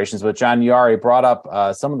considerations. But John, you already brought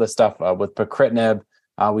up some of the stuff with pacritinib.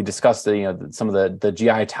 We discussed some of the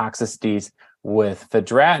GI toxicities with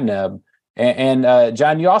fedratinib. And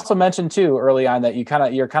John, you also mentioned too early on that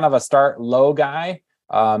you're kind of a start low guy.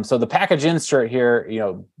 So the package insert here,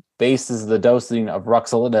 bases the dosing of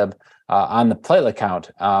ruxolitinib on the platelet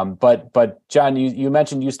count. But John, you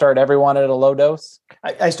mentioned you start everyone at a low dose?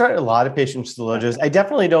 I start a lot of patients at the low dose. I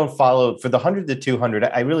definitely don't follow for the 100 to 200.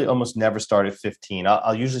 I really almost never start at 15.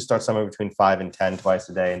 I'll usually start somewhere between 5 and 10 twice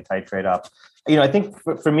a day and titrate up. I think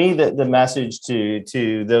for me, the message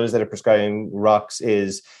to those that are prescribing Rux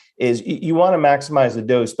is you want to maximize the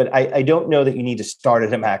dose, but I don't know that you need to start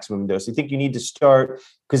at a maximum dose. I think you need to start,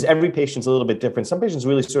 because every patient's a little bit different. Some patients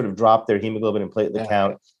really sort of drop their hemoglobin and platelet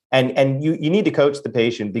count. And you need to coach the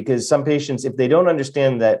patient, because some patients, if they don't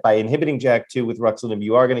understand that by inhibiting JAK2 with ruxolitinib,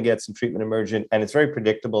 you are going to get some treatment emergent, and it's very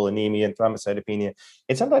predictable anemia and thrombocytopenia.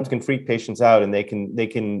 It sometimes can freak patients out, and they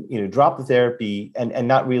can drop the therapy and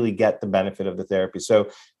not really get the benefit of the therapy. So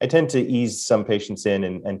I tend to ease some patients in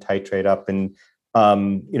and titrate up. And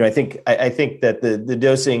I think that the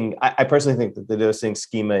dosing, I personally think that the dosing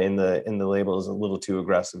schema in the label is a little too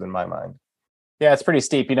aggressive in my mind. Yeah, it's pretty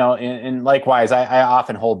steep, and likewise, I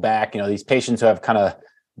often hold back, these patients who have kind of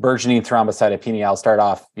burgeoning thrombocytopenia. I'll start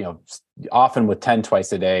off, often with 10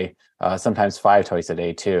 twice a day, sometimes 5 twice a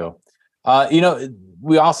day too.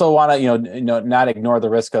 We also want to, not ignore the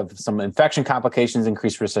risk of some infection complications,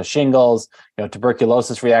 increased risk of shingles,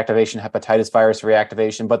 tuberculosis reactivation, hepatitis virus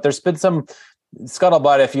reactivation. But there's been some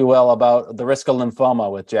scuttlebutt, if you will, about the risk of lymphoma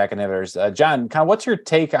with JAK inhibitors. John, kind of what's your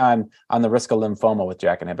take on the risk of lymphoma with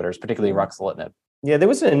JAK inhibitors, particularly ruxolitinib? Yeah, there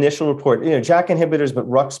was an initial report, JAK inhibitors, but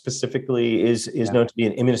Rux specifically is known to be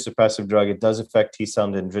an immunosuppressive drug. It does affect T cell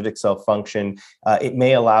and dendritic cell function. It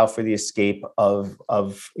may allow for the escape of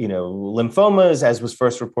lymphomas, as was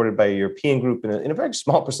first reported by a European group in a very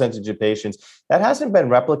small percentage of patients. That hasn't been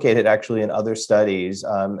replicated actually in other studies.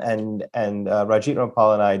 And Rajit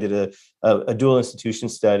Rampal and I did a dual institution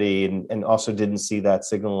study and also didn't see that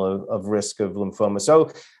signal of risk of lymphoma.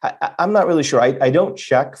 So I'm not really sure. I don't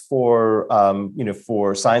check for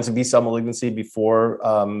for signs of B-cell malignancy before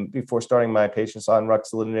starting my patients on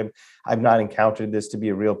ruxolitinib. I've not encountered this to be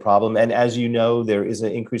a real problem. And as you know, there is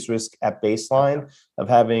an increased risk at baseline of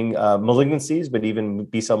having malignancies, but even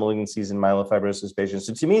B-cell malignancies in myelofibrosis patients.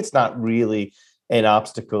 So to me, it's not really an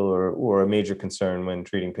obstacle or a major concern when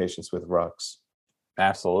treating patients with Rux.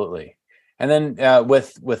 Absolutely. And then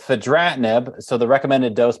with fedratinib, so the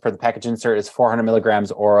recommended dose per the package insert is 400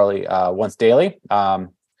 milligrams orally once daily. And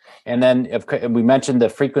then we mentioned the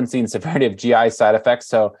frequency and severity of GI side effects.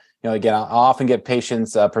 So, again, I'll often get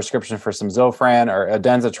patients a prescription for some Zofran or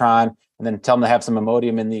Densatron, and then tell them to have some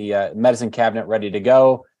Imodium in the medicine cabinet ready to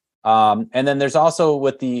go. And then there's also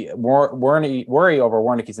with the worry over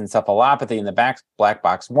Wernicke's encephalopathy in the black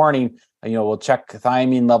box warning, we'll check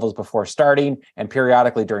thiamine levels before starting and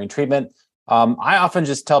periodically during treatment. I often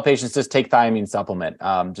just tell patients just take thiamine supplement,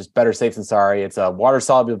 just better safe than sorry. It's a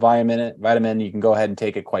water-soluble vitamin. You can go ahead and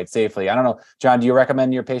take it quite safely. I don't know, John, do you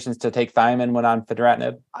recommend your patients to take thiamine when on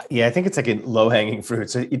fedratinib? Yeah, I think it's like a low-hanging fruit.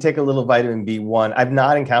 So you take a little vitamin B1. I've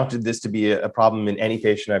not encountered this to be a problem in any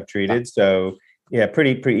patient I've treated. So yeah,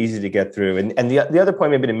 pretty easy to get through. And the other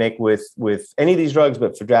point maybe to make with any of these drugs,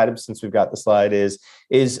 but fedratinib, since we've got the slide, is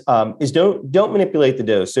don't manipulate the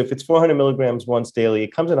dose. So if it's 400 milligrams once daily,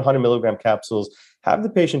 it comes in 100 milligram capsules. Have the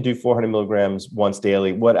patient do 400 milligrams once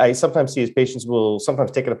daily. What I sometimes see is patients will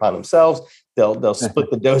sometimes take it upon themselves. They'll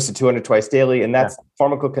split the dose to 200 twice daily, and that's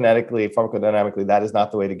pharmacodynamically, that is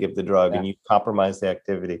not the way to give the drug, and you compromise the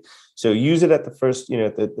activity. So use it at the first,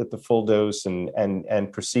 at the full dose,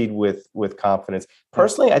 and proceed with confidence.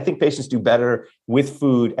 Personally, I think patients do better with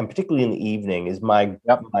food, and particularly in the evening, is my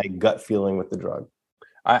gut feeling with the drug.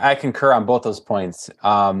 I concur on both those points.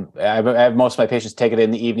 I have most of my patients take it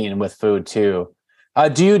in the evening and with food too.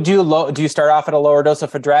 Do you start off at a lower dose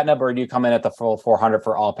of fedratinib, or do you come in at the full 400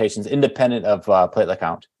 for all patients, independent of platelet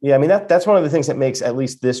count? Yeah, I mean that's one of the things that makes at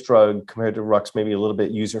least this drug compared to Rux maybe a little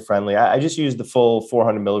bit user friendly. I just use the full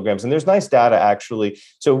 400 milligrams, and there's nice data actually.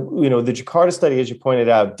 So the Jakarta study, as you pointed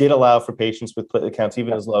out, did allow for patients with platelet counts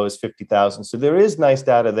even as low as 50,000. So there is nice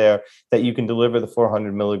data there that you can deliver the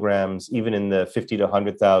 400 milligrams even in the 50 to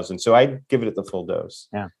 100,000. So I'd give it the full dose.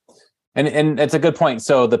 Yeah. And it's a good point.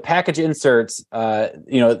 So the package inserts,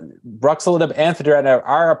 ruxolitinib and fedratinib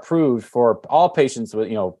are approved for all patients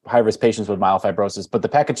with, high-risk patients with myelofibrosis. But the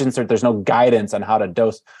package insert, there's no guidance on how to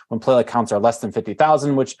dose when platelet counts are less than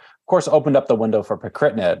 50,000, which of course opened up the window for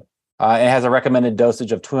pacritinib. It has a recommended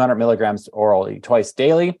dosage of 200 milligrams orally twice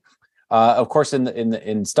daily. Of course,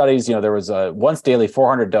 in studies, there was a once daily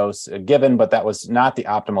 400 dose given, but that was not the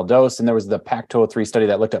optimal dose. And there was the PAC-203 study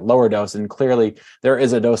that looked at lower dose, and clearly there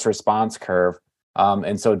is a dose response curve.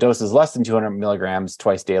 And so doses less than 200 milligrams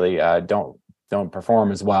twice daily don't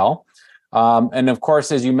perform as well. And of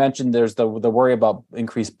course, as you mentioned, there's the worry about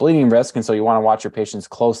increased bleeding risk, and so you want to watch your patients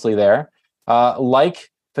closely there. Like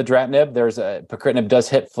fedratinib, pacritinib does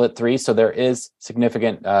hit FLT3, so there is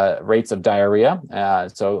significant rates of diarrhea.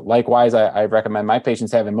 So likewise, I recommend my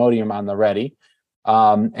patients have Imodium on the ready.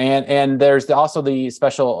 And there's also the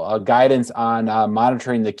special guidance on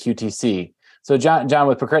monitoring the QTC. So John,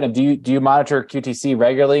 with pacritinib, do you monitor QTC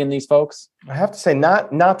regularly in these folks? I have to say,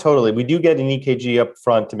 not totally. We do get an EKG up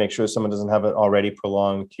front to make sure someone doesn't have an already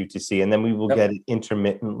prolonged QTC, and then we will get it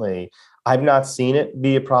intermittently. I've not seen it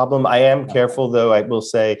be a problem. I am careful, though, I will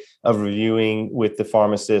say, of reviewing with the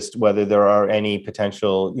pharmacist whether there are any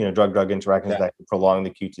potential, drug-drug interactions that could prolong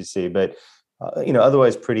the QTC. But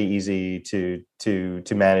otherwise pretty easy to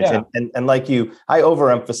manage. Yeah. And like you, I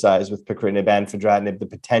overemphasize with pacritinib and fedratinib the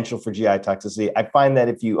potential for GI toxicity. I find that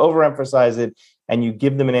if you overemphasize it and you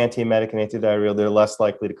give them an antiemetic and antidiarrheal, they're less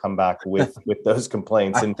likely to come back with those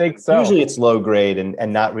complaints. And I think so. Usually it's low grade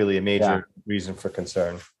and not really a major reason for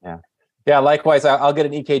concern. Yeah. Yeah, likewise, I'll get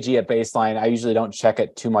an EKG at baseline. I usually don't check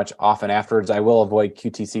it too much often afterwards. I will avoid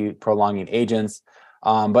QTC prolonging agents.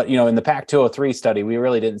 But, in the PAC-203 study, we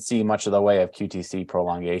really didn't see much of the way of QTC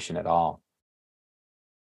prolongation at all.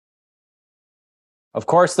 Of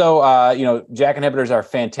course, though, JAK inhibitors are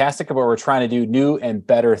fantastic, but we're trying to do new and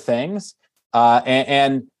better things.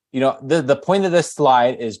 The point of this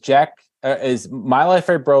slide is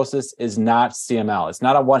myelofibrosis is not CML. It's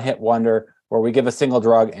not a one-hit wonder where we give a single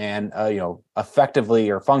drug and, effectively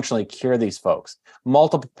or functionally cure these folks.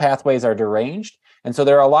 Multiple pathways are deranged. And so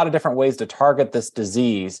there are a lot of different ways to target this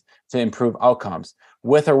disease to improve outcomes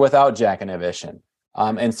with or without JAK inhibition.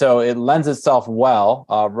 And so it lends itself well,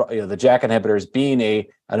 the JAK inhibitors being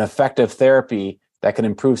an effective therapy that can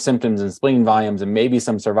improve symptoms and spleen volumes and maybe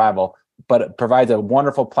some survival but it provides a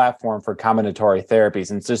wonderful platform for combinatory therapies.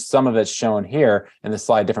 And it's just some of it's shown here in the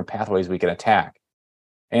slide, different pathways we can attack.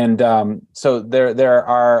 And so there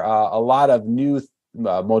are a lot of new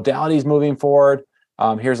modalities moving forward.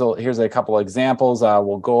 Here's a couple of examples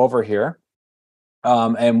we'll go over here.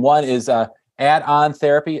 And one is add-on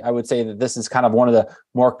therapy. I would say that this is kind of one of the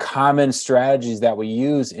more common strategies that we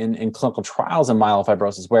use in clinical trials in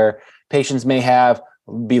myelofibrosis, where patients may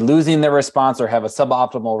be losing their response or have a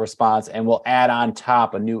suboptimal response, and will add on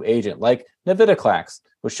top a new agent like navitoclax,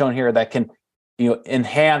 was shown here, that can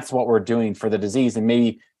enhance what we're doing for the disease and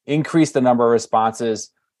maybe increase the number of responses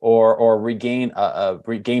or regain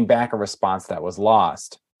back a response that was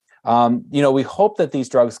lost. We hope that these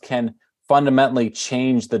drugs can fundamentally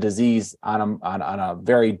change the disease on a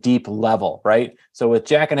very deep level, right? So with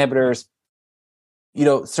JAK inhibitors,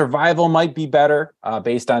 survival might be better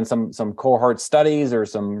based on some cohort studies or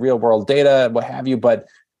some real world data, what have you. But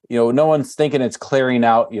no one's thinking it's clearing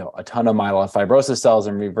out a ton of myelofibrosis cells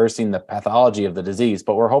and reversing the pathology of the disease.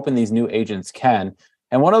 But we're hoping these new agents can.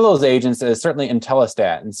 And one of those agents is certainly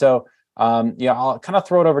Entellostat. And so I'll kind of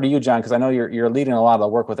throw it over to you, John, because I know you're leading a lot of the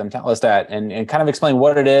work with Entellostat, and kind of explain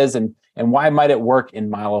what it is and why might it work in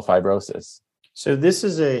myelofibrosis. So this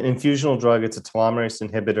is an infusional drug. It's a telomerase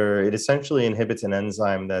inhibitor. It essentially inhibits an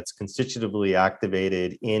enzyme that's constitutively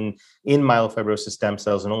activated in myelofibrosis stem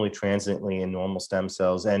cells and only transiently in normal stem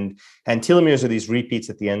cells. And telomeres are these repeats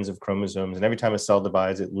at the ends of chromosomes. And every time a cell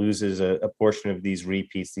divides, it loses a portion of these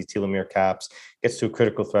repeats, these telomere caps, gets to a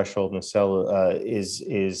critical threshold, and the cell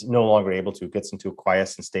is no longer able to. It gets into a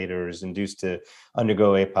quiescent state or is induced to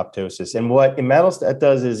undergo apoptosis. And what imetelstat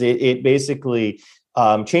does is it basically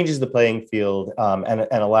changes the playing field and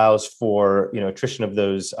allows for attrition of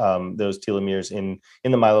those telomeres in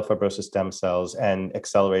the myelofibrosis stem cells and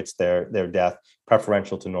accelerates their death,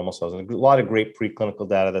 preferential to normal cells. And a lot of great preclinical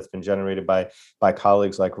data that's been generated by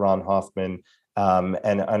colleagues like Ron Hoffman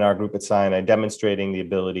and our group at Sinai, demonstrating the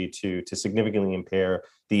ability to significantly impair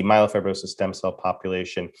the myelofibrosis stem cell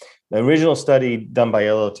population. The original study done by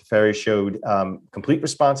AlloHCT showed complete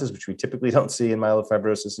responses, which we typically don't see in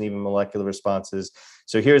myelofibrosis, and even molecular responses.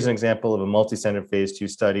 So here's an example of a multi-center phase 2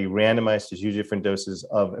 study, randomized to 2 different doses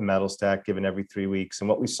of imetelstat given every 3 weeks. And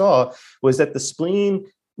what we saw was that the spleen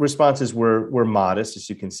responses were modest, as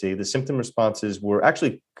you can see. The symptom responses were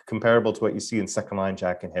actually comparable to what you see in second-line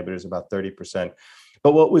JAK inhibitors, about 30%.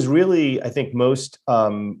 But what was really, I think, most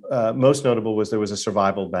notable was there was a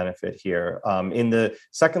survival benefit here. In the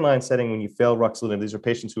second-line setting, when you fail ruxolitinib, these are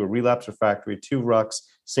patients who are relapse refractory to Rux,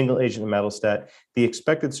 single-agent imetelstat. The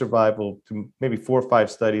expected survival, through maybe 4 or 5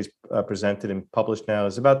 studies presented and published now,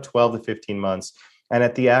 is about 12 to 15 months. And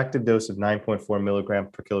at the active dose of 9.4 milligram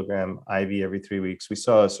per kilogram IV every 3 weeks, we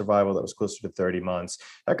saw a survival that was closer to 30 months.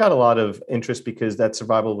 That got a lot of interest because that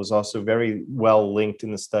survival was also very well linked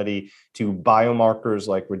in the study to biomarkers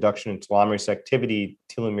like reduction in telomerase activity,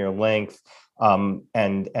 telomere length, and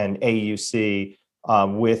AUC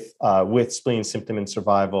with spleen symptom and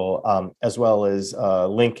survival, as well as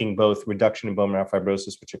linking both reduction in bone marrow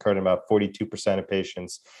fibrosis, which occurred in about 42% of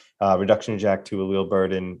patients, reduction in JAK2 allele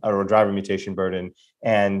burden or driver mutation burden,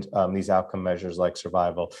 and these outcome measures like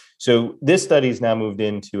survival. So this study is now moved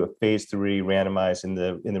into a phase 3 randomized in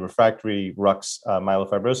the refractory Rux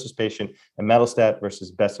myelofibrosis patient, imetelstat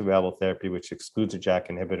versus best available therapy, which excludes a JAK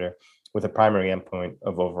inhibitor, with a primary endpoint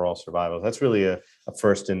of overall survival. That's really a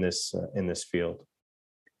first in this field.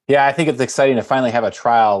 Yeah, I think it's exciting to finally have a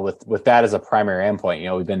trial with that as a primary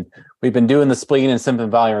endpoint. We've been doing the spleen and symptom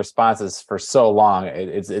volume responses for so long.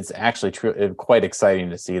 It's actually quite exciting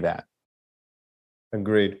to see that.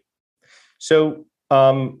 Agreed. So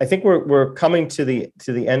I think we're coming to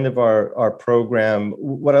the end of our program.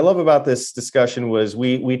 What I love about this discussion was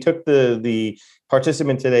we took the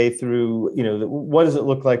participant today through, what does it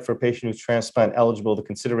look like for a patient who's transplant eligible, the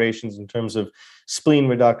considerations in terms of spleen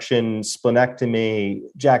reduction, splenectomy,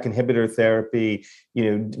 JAK inhibitor therapy,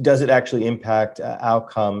 does it actually impact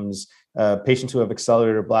outcomes, patients who have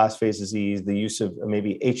accelerated blast phase disease, the use of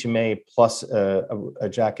maybe HMA plus a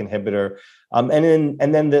JAK inhibitor,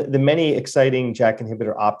 and then the many exciting JAK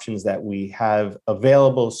inhibitor options that we have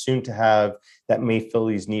available, soon to have, that may fill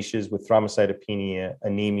these niches with thrombocytopenia,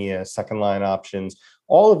 anemia, second-line options,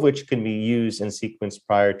 all of which can be used and sequenced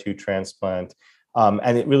prior to transplant.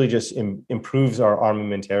 And it really just improves our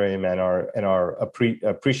armamentarium and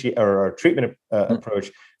our treatment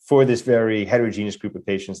approach for this very heterogeneous group of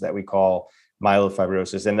patients that we call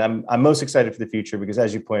myelofibrosis. And I'm most excited for the future because,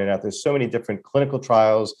 as you pointed out, there's so many different clinical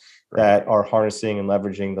trials that are harnessing and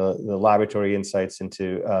leveraging the laboratory insights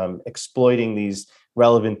into exploiting these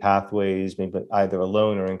relevant pathways, maybe either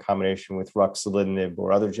alone or in combination with ruxolitinib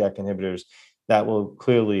or other JAK inhibitors, that will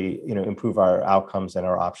clearly, improve our outcomes and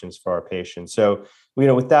our options for our patients. So,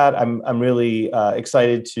 with that, I'm really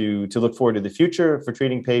excited to look forward to the future for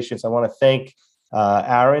treating patients. I want to thank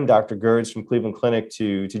Aaron, Dr. Gerds from Cleveland Clinic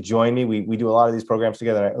to join me. We do a lot of these programs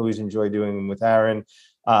together, and I always enjoy doing them with Aaron.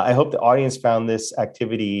 I hope the audience found this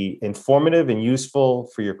activity informative and useful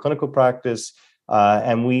for your clinical practice,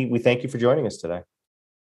 and we thank you for joining us today.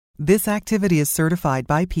 This activity is certified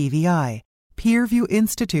by PVI, Peerview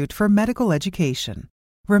Institute for Medical Education.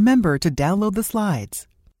 Remember to download the slides.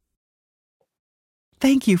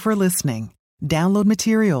 Thank you for listening. Download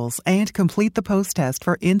materials and complete the post-test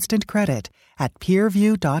for instant credit at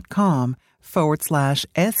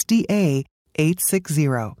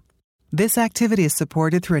peerview.com/SDA860. This activity is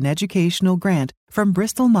supported through an educational grant from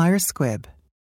Bristol Myers Squibb.